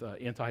people with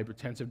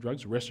antihypertensive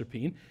drugs,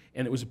 Risperidone,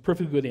 and it was a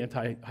perfectly good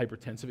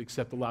antihypertensive,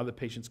 except a lot of the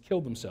patients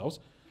killed themselves,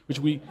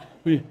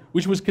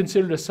 which was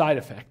considered a side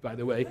effect, by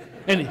the way,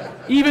 and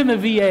even the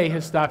VA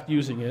has stopped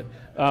using it.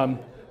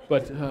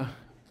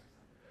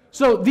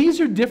 So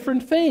these are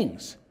different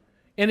things,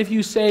 and if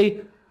you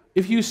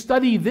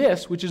study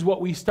this, which is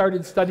what we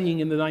started studying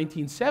in the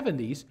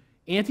 1970s,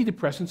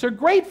 antidepressants are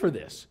great for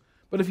this.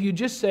 But if you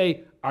just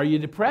say, are you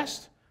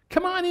depressed?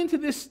 Come on into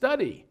this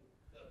study.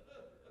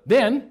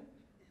 Then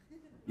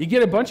you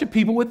get a bunch of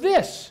people with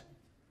this,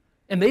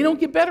 and they don't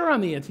get better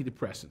on the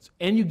antidepressants,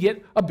 and you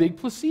get a big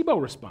placebo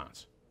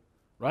response,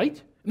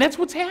 right? And that's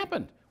what's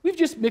happened. We've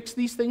just mixed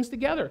these things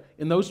together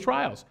in those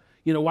trials.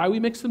 You know why we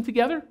mix them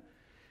together?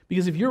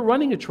 Because if you're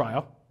running a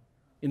trial,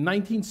 in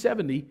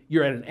 1970,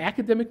 you're at an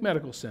academic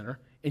medical center,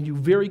 and you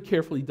very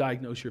carefully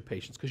diagnose your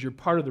patients because you're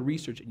part of the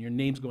research and your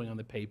name's going on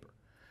the paper.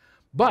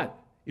 But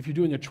if you're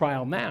doing a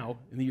trial now,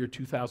 in the year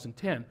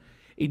 2010,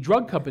 a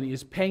drug company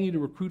is paying you to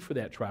recruit for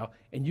that trial,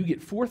 and you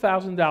get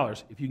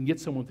 $4,000 if you can get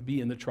someone to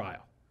be in the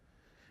trial.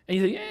 And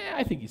you think, yeah,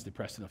 I think he's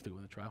depressed enough to go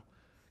in the trial,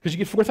 because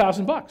you get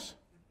 $4,000.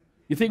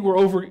 You think we're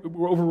over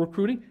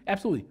recruiting?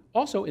 Absolutely.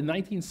 Also, in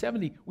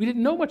 1970, we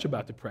didn't know much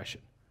about depression.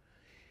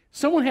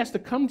 Someone has to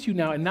come to you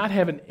now and not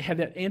have had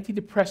that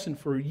antidepressant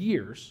for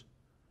years,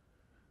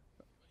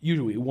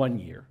 usually 1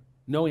 year,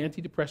 no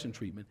antidepressant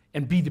treatment,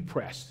 and be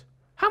depressed.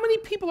 How many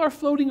people are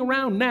floating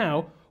around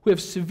now who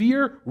have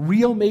severe,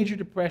 real major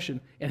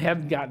depression and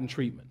haven't gotten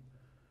treatment?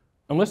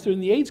 Unless they're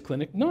in the AIDS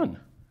clinic, none.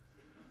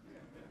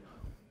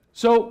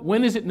 So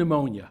when is it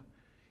pneumonia?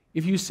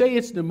 If you say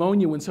it's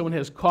pneumonia when someone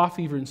has cough,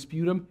 fever, and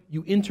sputum,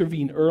 you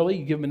intervene early,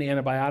 you give them an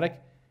antibiotic,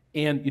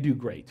 and you do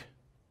great.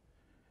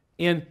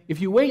 And if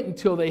you wait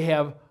until they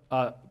have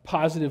a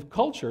positive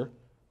culture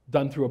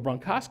done through a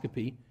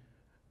bronchoscopy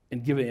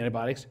and give it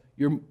antibiotics,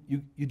 you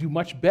do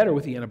much better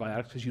with the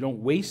antibiotics because you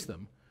don't waste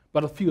them,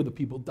 but a few of the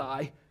people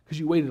die because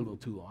you waited a little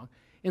too long.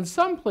 And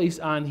someplace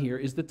on here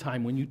is the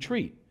time when you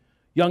treat.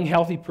 Young,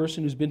 healthy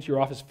person who's been to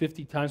your office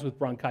 50 times with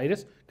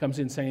bronchitis comes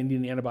in saying, I need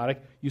an antibiotic.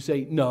 You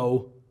say,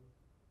 no.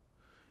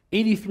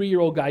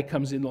 83-year-old guy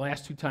comes in, the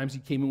last 2 times he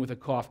came in with a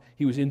cough,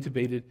 he was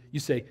intubated. You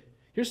say,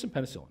 here's some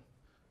penicillin.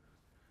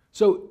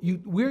 So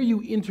where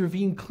you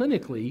intervene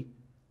clinically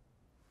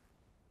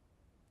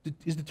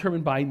is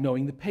determined by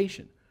knowing the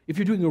patient. If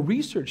you're doing a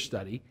research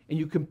study and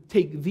you can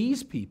take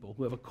these people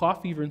who have a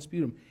cough, fever, and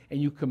sputum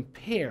and you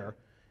compare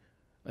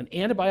an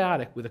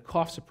antibiotic with a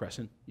cough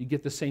suppressant, you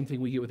get the same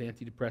thing we get with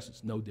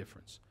antidepressants, no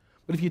difference.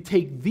 But if you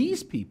take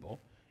these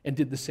people and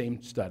did the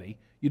same study,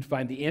 you'd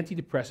find the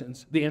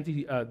antidepressants,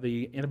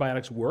 the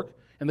antibiotics work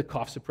and the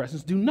cough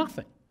suppressants do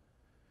nothing.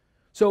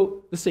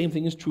 So the same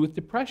thing is true with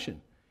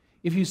depression.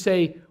 If you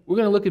say, we're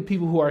going to look at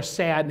people who are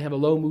sad and have a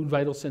low mood,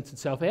 vital sense, and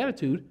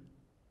self-attitude,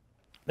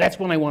 that's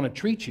when I want to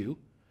treat you.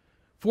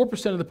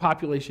 4% of the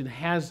population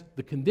has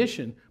the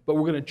condition, but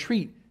we're going to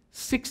treat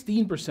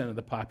 16% of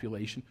the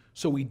population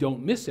so we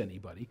don't miss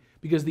anybody,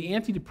 because the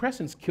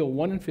antidepressants kill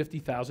 1 in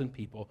 50,000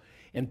 people,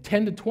 and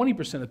 10 to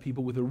 20% of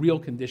people with a real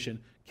condition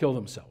kill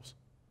themselves.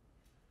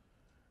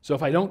 So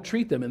if I don't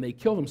treat them and they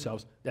kill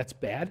themselves, that's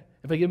bad.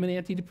 If I give them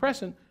an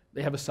antidepressant,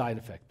 they have a side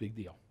effect, big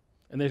deal.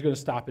 And they're going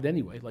to stop it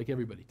anyway, like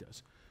everybody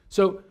does.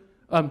 So,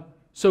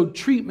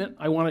 treatment,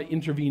 I want to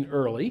intervene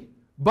early,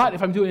 but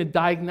if I'm doing a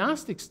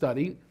diagnostic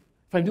study,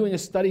 if I'm doing a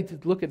study to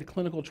look at a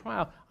clinical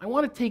trial, I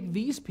want to take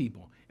these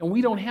people. And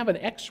we don't have an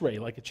x-ray,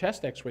 like a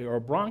chest x-ray or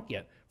a bronch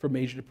yet, for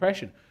major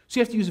depression. So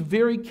you have to use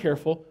very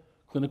careful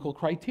clinical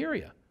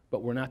criteria.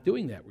 But we're not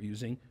doing that. We're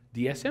using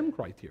DSM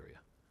criteria.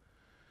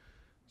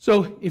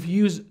 So if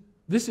you use,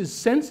 this is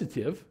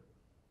sensitive,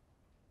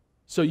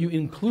 so you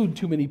include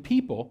too many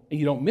people and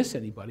you don't miss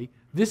anybody.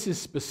 This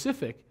is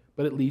specific,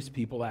 but it leaves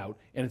people out,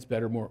 and it's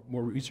better, more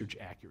research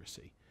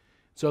accuracy.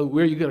 So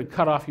where are you going to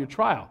cut off your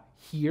trial?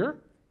 Here,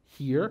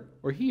 here,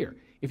 or here?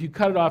 If you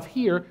cut it off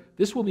here,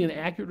 this will be an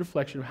accurate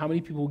reflection of how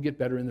many people will get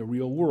better in the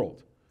real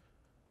world.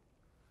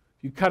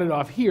 If you cut it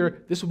off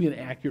here, this will be an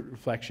accurate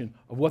reflection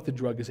of what the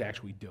drug is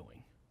actually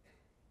doing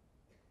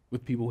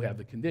with people who have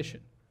the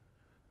condition.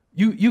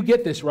 You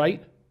get this,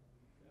 right?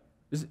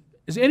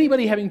 Is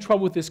anybody having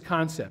trouble with this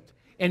concept?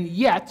 And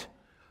yet,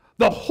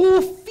 the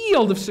whole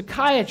field of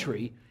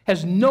psychiatry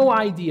has no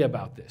idea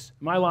about this.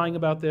 Am I lying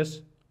about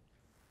this?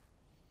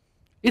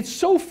 It's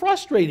so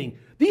frustrating.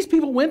 These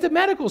people went to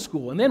medical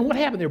school, and then what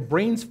happened? Their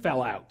brains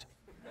fell out.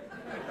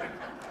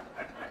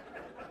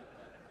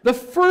 The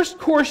first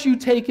course you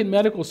take in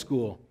medical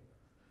school,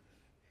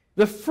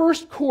 the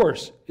first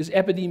course is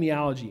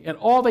epidemiology, and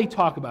all they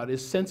talk about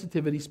is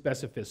sensitivity,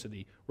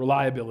 specificity,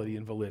 reliability,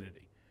 and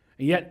validity.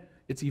 And yet,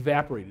 it's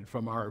evaporated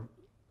from our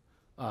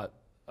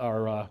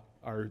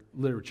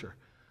literature.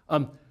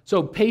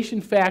 So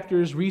patient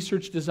factors,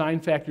 research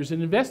design factors,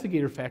 and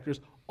investigator factors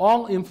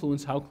all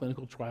influence how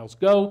clinical trials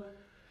go.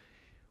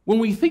 When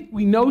we think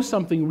we know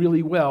something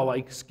really well,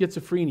 like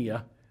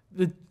schizophrenia,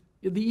 the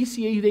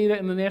ECA data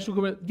and the national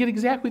government get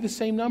exactly the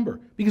same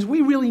number, because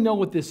we really know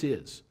what this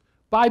is.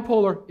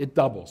 Bipolar, it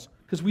doubles,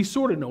 because we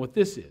sort of know what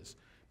this is.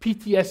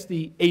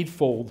 PTSD,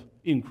 8-fold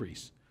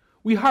increase.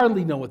 We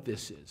hardly know what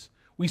this is.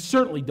 We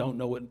certainly don't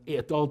know what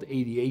adult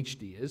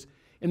ADHD is.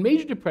 And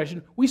major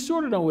depression, we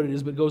sort of know what it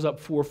is, but it goes up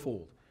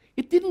 4-fold.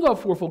 It didn't go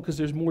up 4-fold because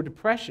there's more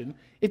depression.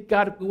 It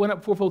went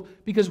up 4-fold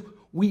because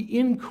we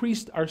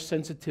increased our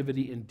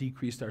sensitivity and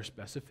decreased our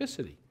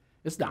specificity.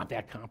 It's not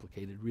that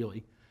complicated,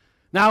 really.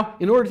 Now,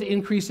 in order to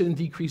increase it and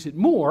decrease it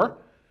more,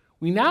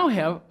 we now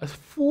have a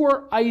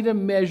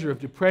 4-item measure of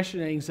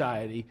depression and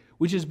anxiety,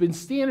 which has been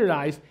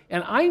standardized,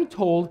 and I'm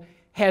told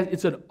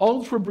it's an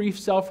ultra-brief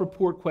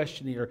self-report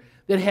questionnaire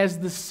that has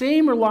the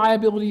same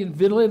reliability and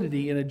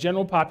validity in a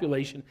general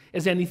population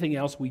as anything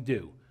else we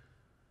do.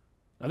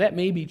 Now, that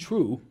may be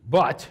true,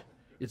 but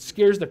it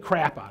scares the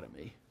crap out of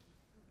me.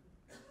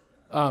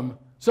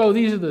 So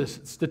these are the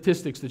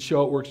statistics that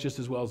show it works just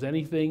as well as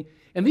anything.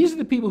 And these are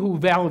the people who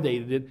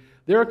validated it.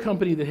 They're a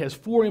company that has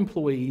 4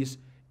 employees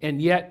and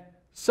yet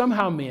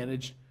somehow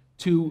managed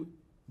to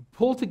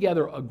pulled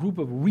together a group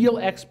of real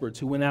experts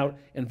who went out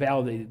and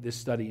validated this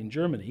study in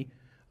Germany.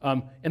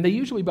 And they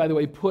usually, by the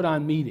way, put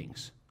on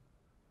meetings.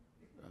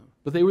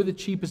 But they were the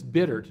cheapest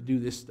bidder to do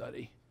this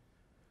study.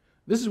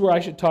 This is where I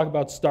should talk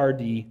about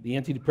STAR-D, the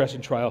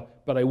antidepressant trial,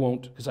 but I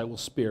won't because I will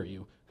spare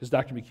you, because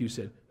Dr. McHugh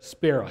said,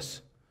 spare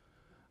us.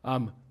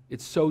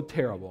 It's so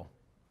terrible.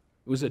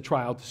 It was a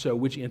trial to show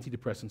which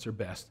antidepressants are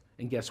best,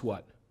 and guess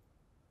what?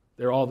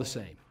 They're all the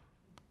same.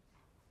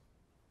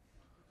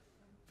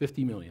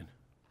 50 million.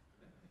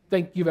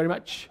 Thank you very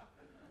much.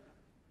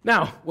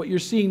 Now, what you're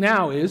seeing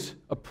now is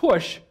a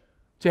push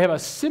to have a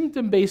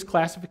symptom-based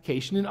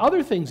classification in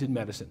other things in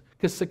medicine,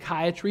 because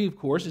psychiatry, of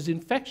course, is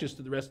infectious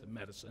to the rest of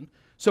medicine.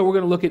 So we're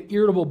going to look at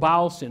irritable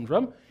bowel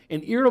syndrome,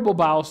 and irritable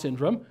bowel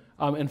syndrome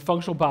and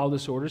functional bowel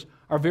disorders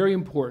are very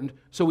important,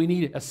 so we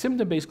need a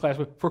symptom-based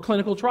classification for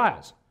clinical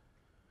trials.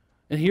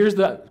 And here's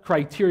the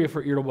criteria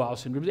for irritable bowel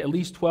syndrome: at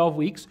least 12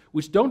 weeks,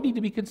 which don't need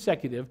to be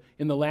consecutive,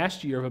 in the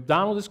last year of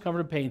abdominal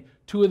discomfort and pain,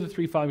 2 of the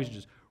 3 following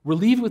stages: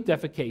 relieved with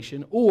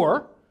defecation,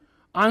 or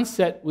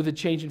onset with a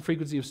change in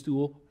frequency of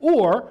stool,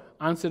 or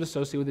onset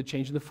associated with a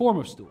change in the form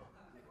of stool.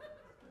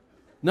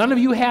 None of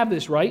you have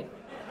this, right?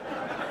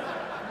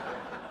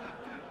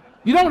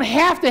 You don't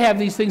have to have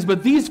these things,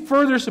 but these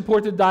further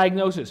support the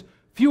diagnosis.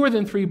 Fewer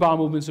than 3 bowel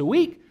movements a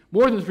week,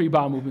 more than 3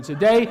 bowel movements a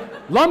day,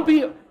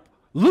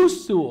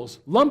 loose stools,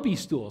 lumpy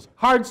stools,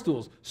 hard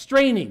stools,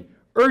 straining,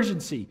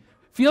 urgency,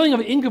 feeling of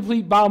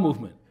incomplete bowel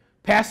movement,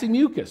 passing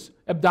mucus,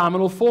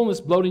 abdominal fullness,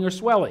 bloating, or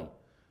swelling.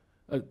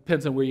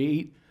 Depends on where you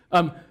eat.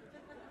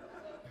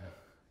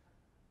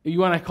 You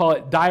want to call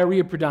it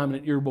diarrhea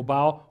predominant irritable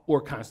bowel or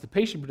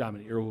constipation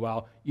predominant irritable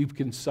bowel. You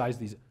can size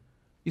these.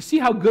 You see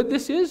how good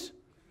this is?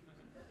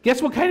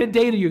 Guess what kind of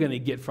data you're going to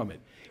get from it?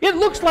 It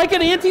looks like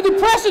an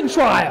antidepressant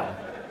trial.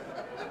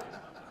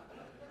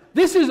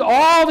 This is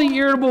all the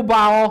irritable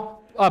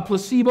bowel,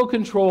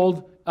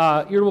 placebo-controlled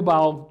irritable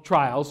bowel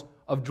trials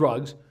of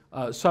drugs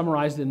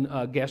summarized in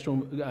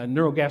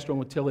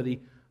neurogastromotility.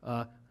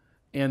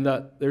 And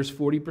there's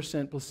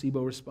 40%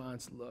 placebo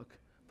response. Look,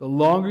 the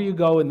longer you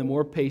go and the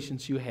more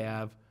patients you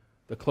have,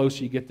 the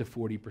closer you get to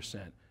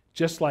 40%,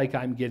 just like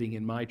I'm getting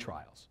in my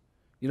trials.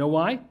 You know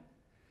why?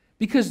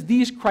 Because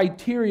these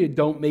criteria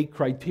don't make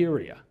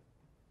criteria.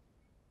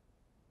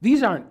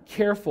 These aren't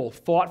careful,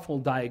 thoughtful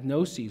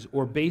diagnoses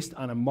or based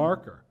on a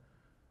marker.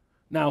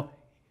 Now,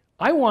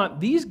 I want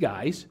these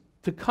guys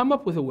to come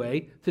up with a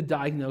way to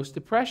diagnose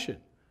depression.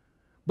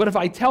 But if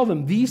I tell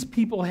them these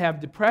people have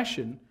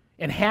depression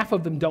and half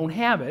of them don't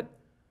have it,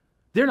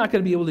 they're not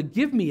going to be able to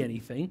give me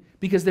anything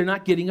because they're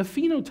not getting a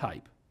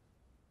phenotype.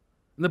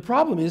 And the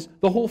problem is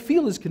the whole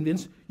field is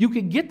convinced you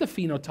can get the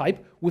phenotype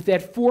with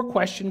that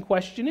 4-question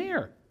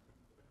questionnaire.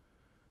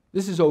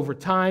 This is over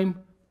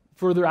time.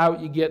 Further out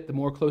you get, the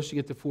more close you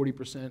get to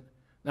 40%.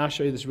 Now I'll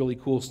show you this really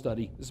cool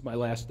study. This is my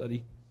last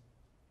study.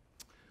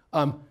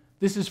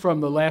 This is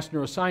from the last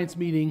neuroscience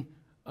meeting.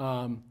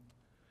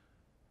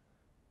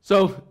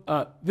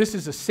 This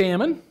is a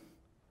salmon,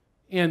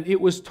 and it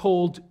was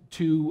told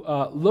to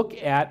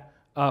look at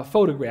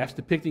photographs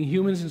depicting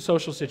humans in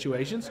social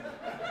situations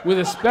with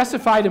a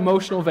specified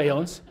emotional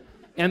valence,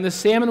 and the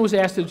salmon was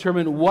asked to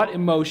determine what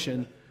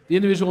emotion the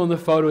individual in the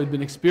photo had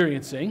been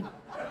experiencing.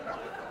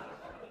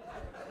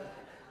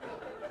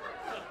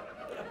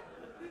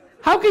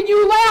 How can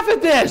you laugh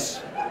at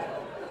this?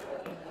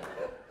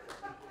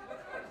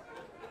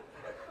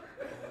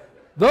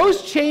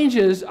 Those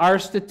changes are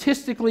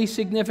statistically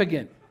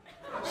significant.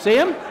 See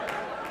them?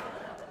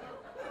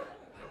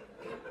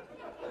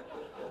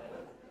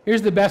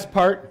 Here's the best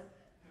part.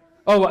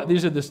 Oh,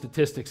 these are the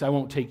statistics. I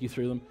won't take you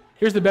through them.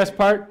 Here's the best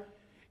part.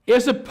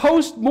 It's a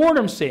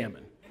post-mortem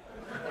salmon.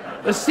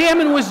 The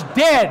salmon was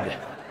dead.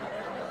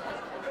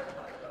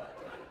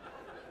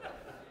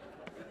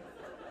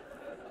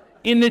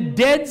 In the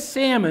dead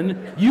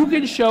salmon, you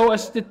can show a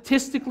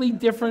statistically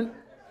different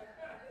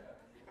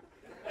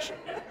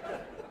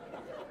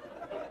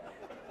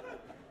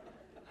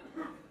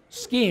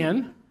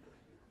scan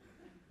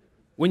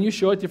when you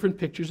show it different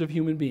pictures of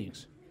human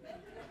beings.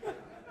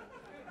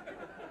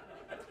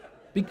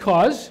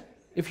 Because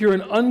if you're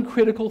an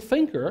uncritical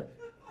thinker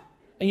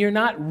and you're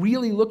not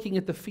really looking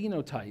at the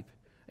phenotype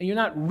and you're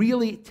not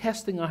really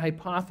testing a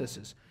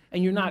hypothesis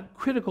and you're not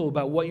critical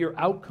about what your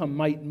outcome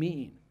might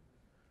mean,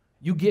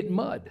 you get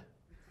mud.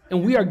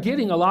 And we are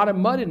getting a lot of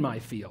mud in my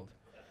field.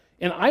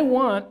 And I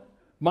want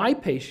my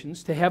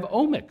patients to have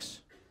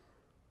omics.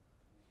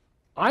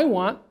 I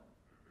want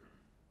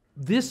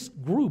this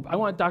group, I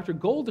want Dr.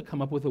 Gold to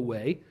come up with a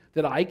way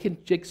that I can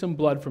take some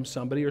blood from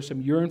somebody or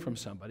some urine from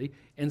somebody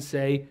and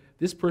say,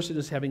 this person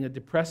is having a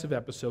depressive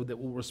episode that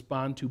will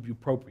respond to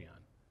bupropion.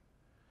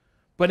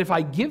 But if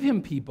I give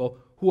him people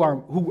who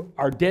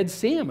are dead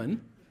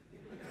salmon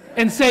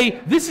and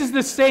say, this is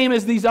the same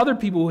as these other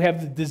people who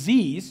have the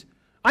disease,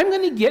 I'm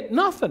going to get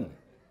nothing.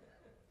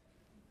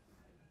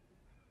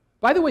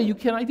 By the way, you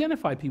can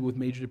identify people with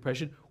major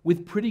depression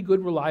with pretty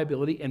good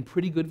reliability and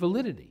pretty good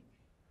validity.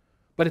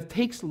 But it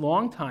takes a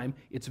long time,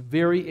 it's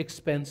very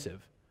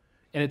expensive,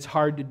 and it's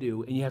hard to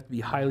do, and you have to be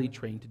highly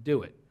trained to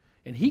do it.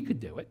 And he could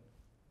do it.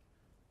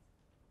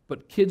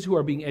 But kids who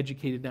are being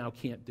educated now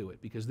can't do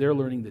it because they're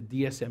learning the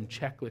DSM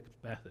checklist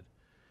method.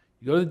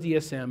 You go to the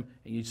DSM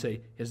and you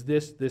say, has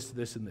this, this,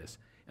 this, and this.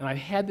 And I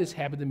had this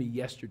happen to me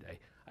yesterday.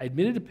 I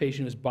admitted a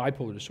patient with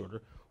bipolar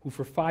disorder who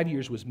for 5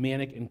 years was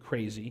manic and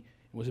crazy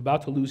and was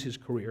about to lose his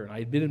career. And I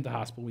admitted him to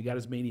hospital. We got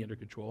his mania under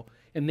control.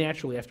 And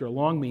naturally, after a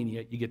long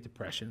mania, you get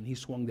depression. And he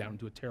swung down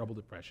into a terrible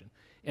depression.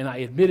 And I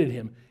admitted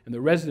him, and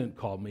the resident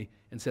called me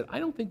and said, I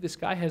don't think this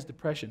guy has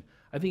depression.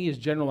 I think he has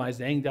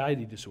generalized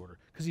anxiety disorder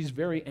because he's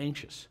very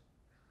anxious.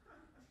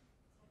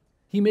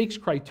 He makes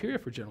criteria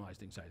for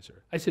generalized anxiety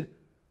disorder. I said,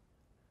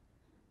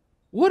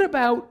 what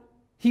about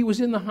he was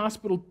in the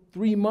hospital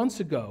 3 months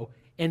ago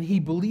and he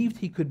believed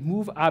he could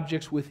move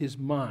objects with his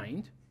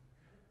mind,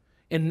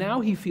 and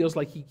now he feels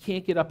like he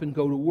can't get up and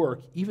go to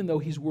work even though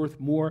he's worth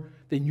more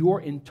than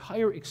your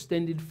entire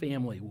extended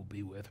family will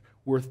be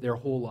worth their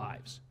whole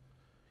lives.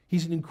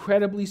 He's an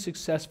incredibly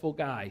successful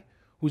guy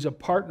who's a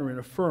partner in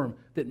a firm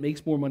that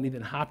makes more money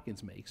than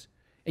Hopkins makes.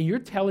 And you're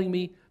telling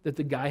me that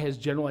the guy has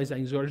generalized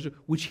anxiety disorder,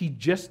 which he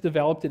just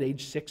developed at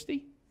age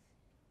 60?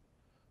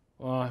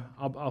 Well,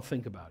 I'll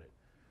think about it.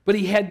 But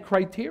he had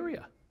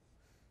criteria.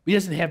 He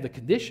doesn't have the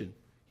condition.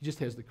 He just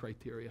has the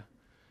criteria.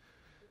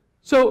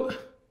 So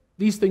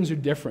these things are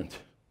different.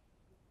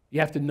 You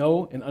have to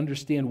know and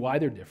understand why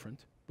they're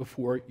different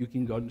before you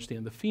can go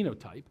understand the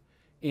phenotype.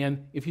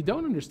 And if you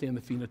don't understand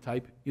the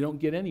phenotype, you don't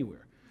get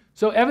anywhere.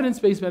 So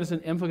evidence-based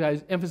medicine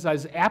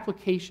emphasizes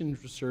application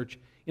research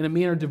in a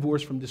manner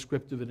divorced from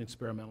descriptive and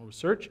experimental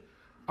research.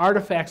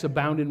 Artifacts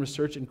abound in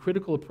research, and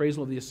critical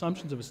appraisal of the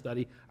assumptions of a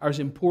study are as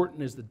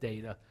important as the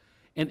data.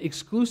 And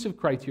exclusive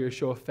criteria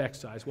show effect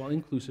size, while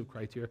inclusive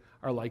criteria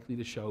are likely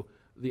to show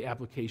the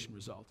application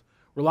result.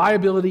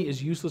 Reliability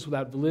is useless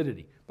without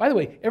validity. By the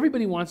way,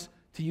 everybody wants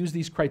to use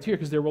these criteria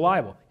because they're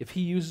reliable. If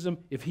he uses them,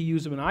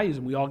 and I use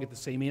them, we all get the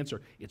same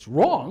answer. It's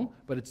wrong,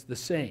 but it's the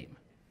same.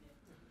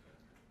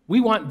 We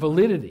want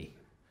validity.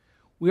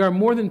 We are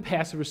more than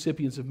passive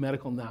recipients of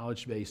medical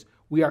knowledge base.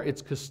 We are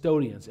its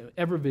custodians,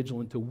 ever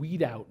vigilant to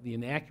weed out the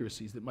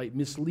inaccuracies that might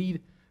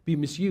be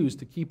misused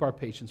to keep our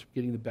patients from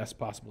getting the best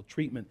possible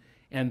treatment.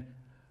 And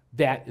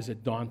that is a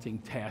daunting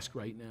task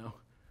right now.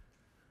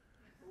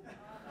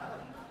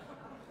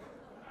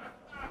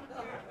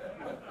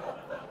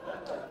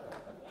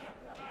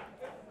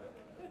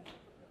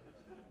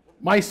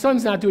 My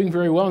son's not doing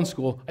very well in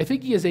school. I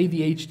think he has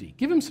ADHD.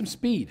 Give him some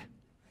speed.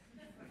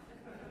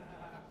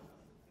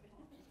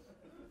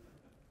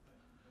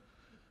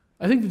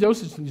 I think the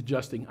dosage is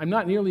adjusting. I'm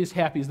not nearly as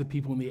happy as the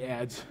people in the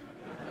ads.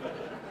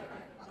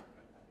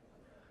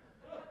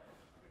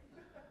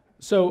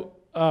 So,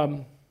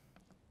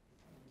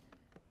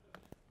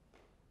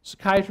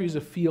 psychiatry is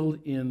a field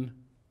in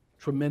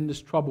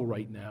tremendous trouble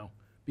right now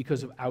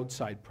because of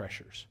outside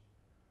pressures.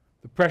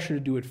 The pressure to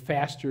do it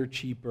faster,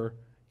 cheaper,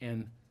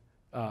 and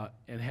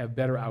have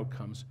better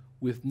outcomes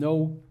with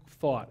no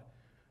thought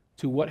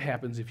to what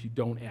happens if you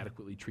don't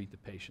adequately treat the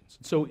patients.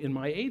 So in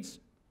my AIDS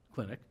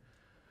clinic,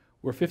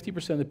 where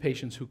 50% of the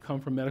patients who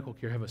come from medical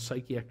care have a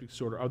psychiatric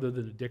disorder other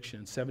than addiction,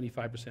 and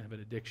 75% have an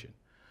addiction,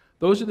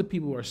 those are the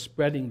people who are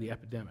spreading the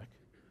epidemic.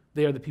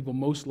 They are the people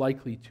most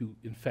likely to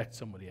infect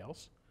somebody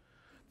else.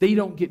 They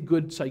don't get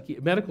good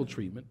medical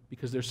treatment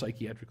because they're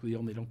psychiatrically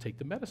ill and they don't take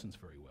the medicines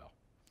very well.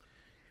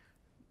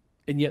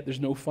 And yet there's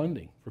no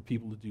funding for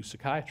people to do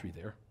psychiatry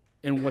there.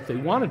 And what they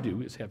want to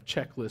do is have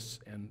checklists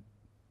and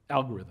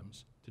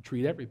algorithms to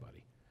treat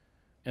everybody.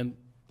 And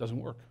it doesn't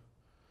work.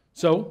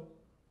 So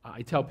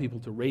I tell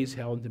people to raise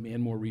hell and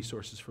demand more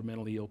resources for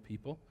mentally ill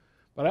people.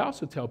 But I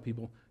also tell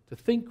people to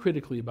think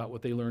critically about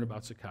what they learn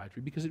about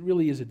psychiatry, because it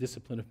really is a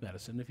discipline of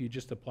medicine. If you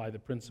just apply the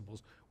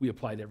principles we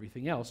apply to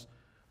everything else,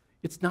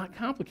 it's not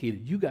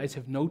complicated. You guys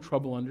have no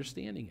trouble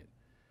understanding it.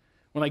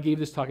 When I gave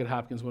this talk at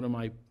Hopkins, one of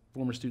my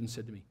former students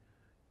said to me,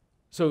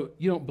 "So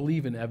you don't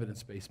believe in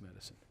evidence-based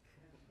medicine?"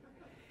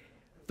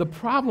 The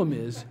problem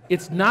is,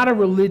 it's not a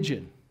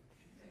religion,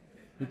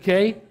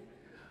 okay?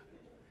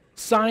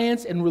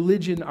 Science and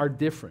religion are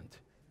different.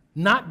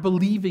 Not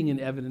believing in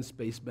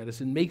evidence-based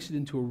medicine makes it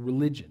into a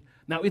religion.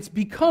 Now, it's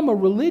become a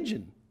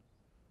religion,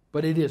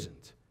 but it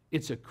isn't.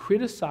 It's a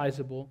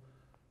criticizable,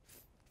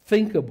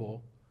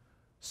 thinkable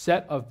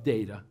set of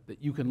data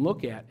that you can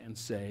look at and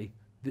say,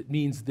 that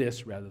means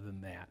this rather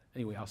than that.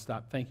 Anyway, I'll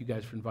stop. Thank you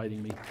guys for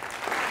inviting me.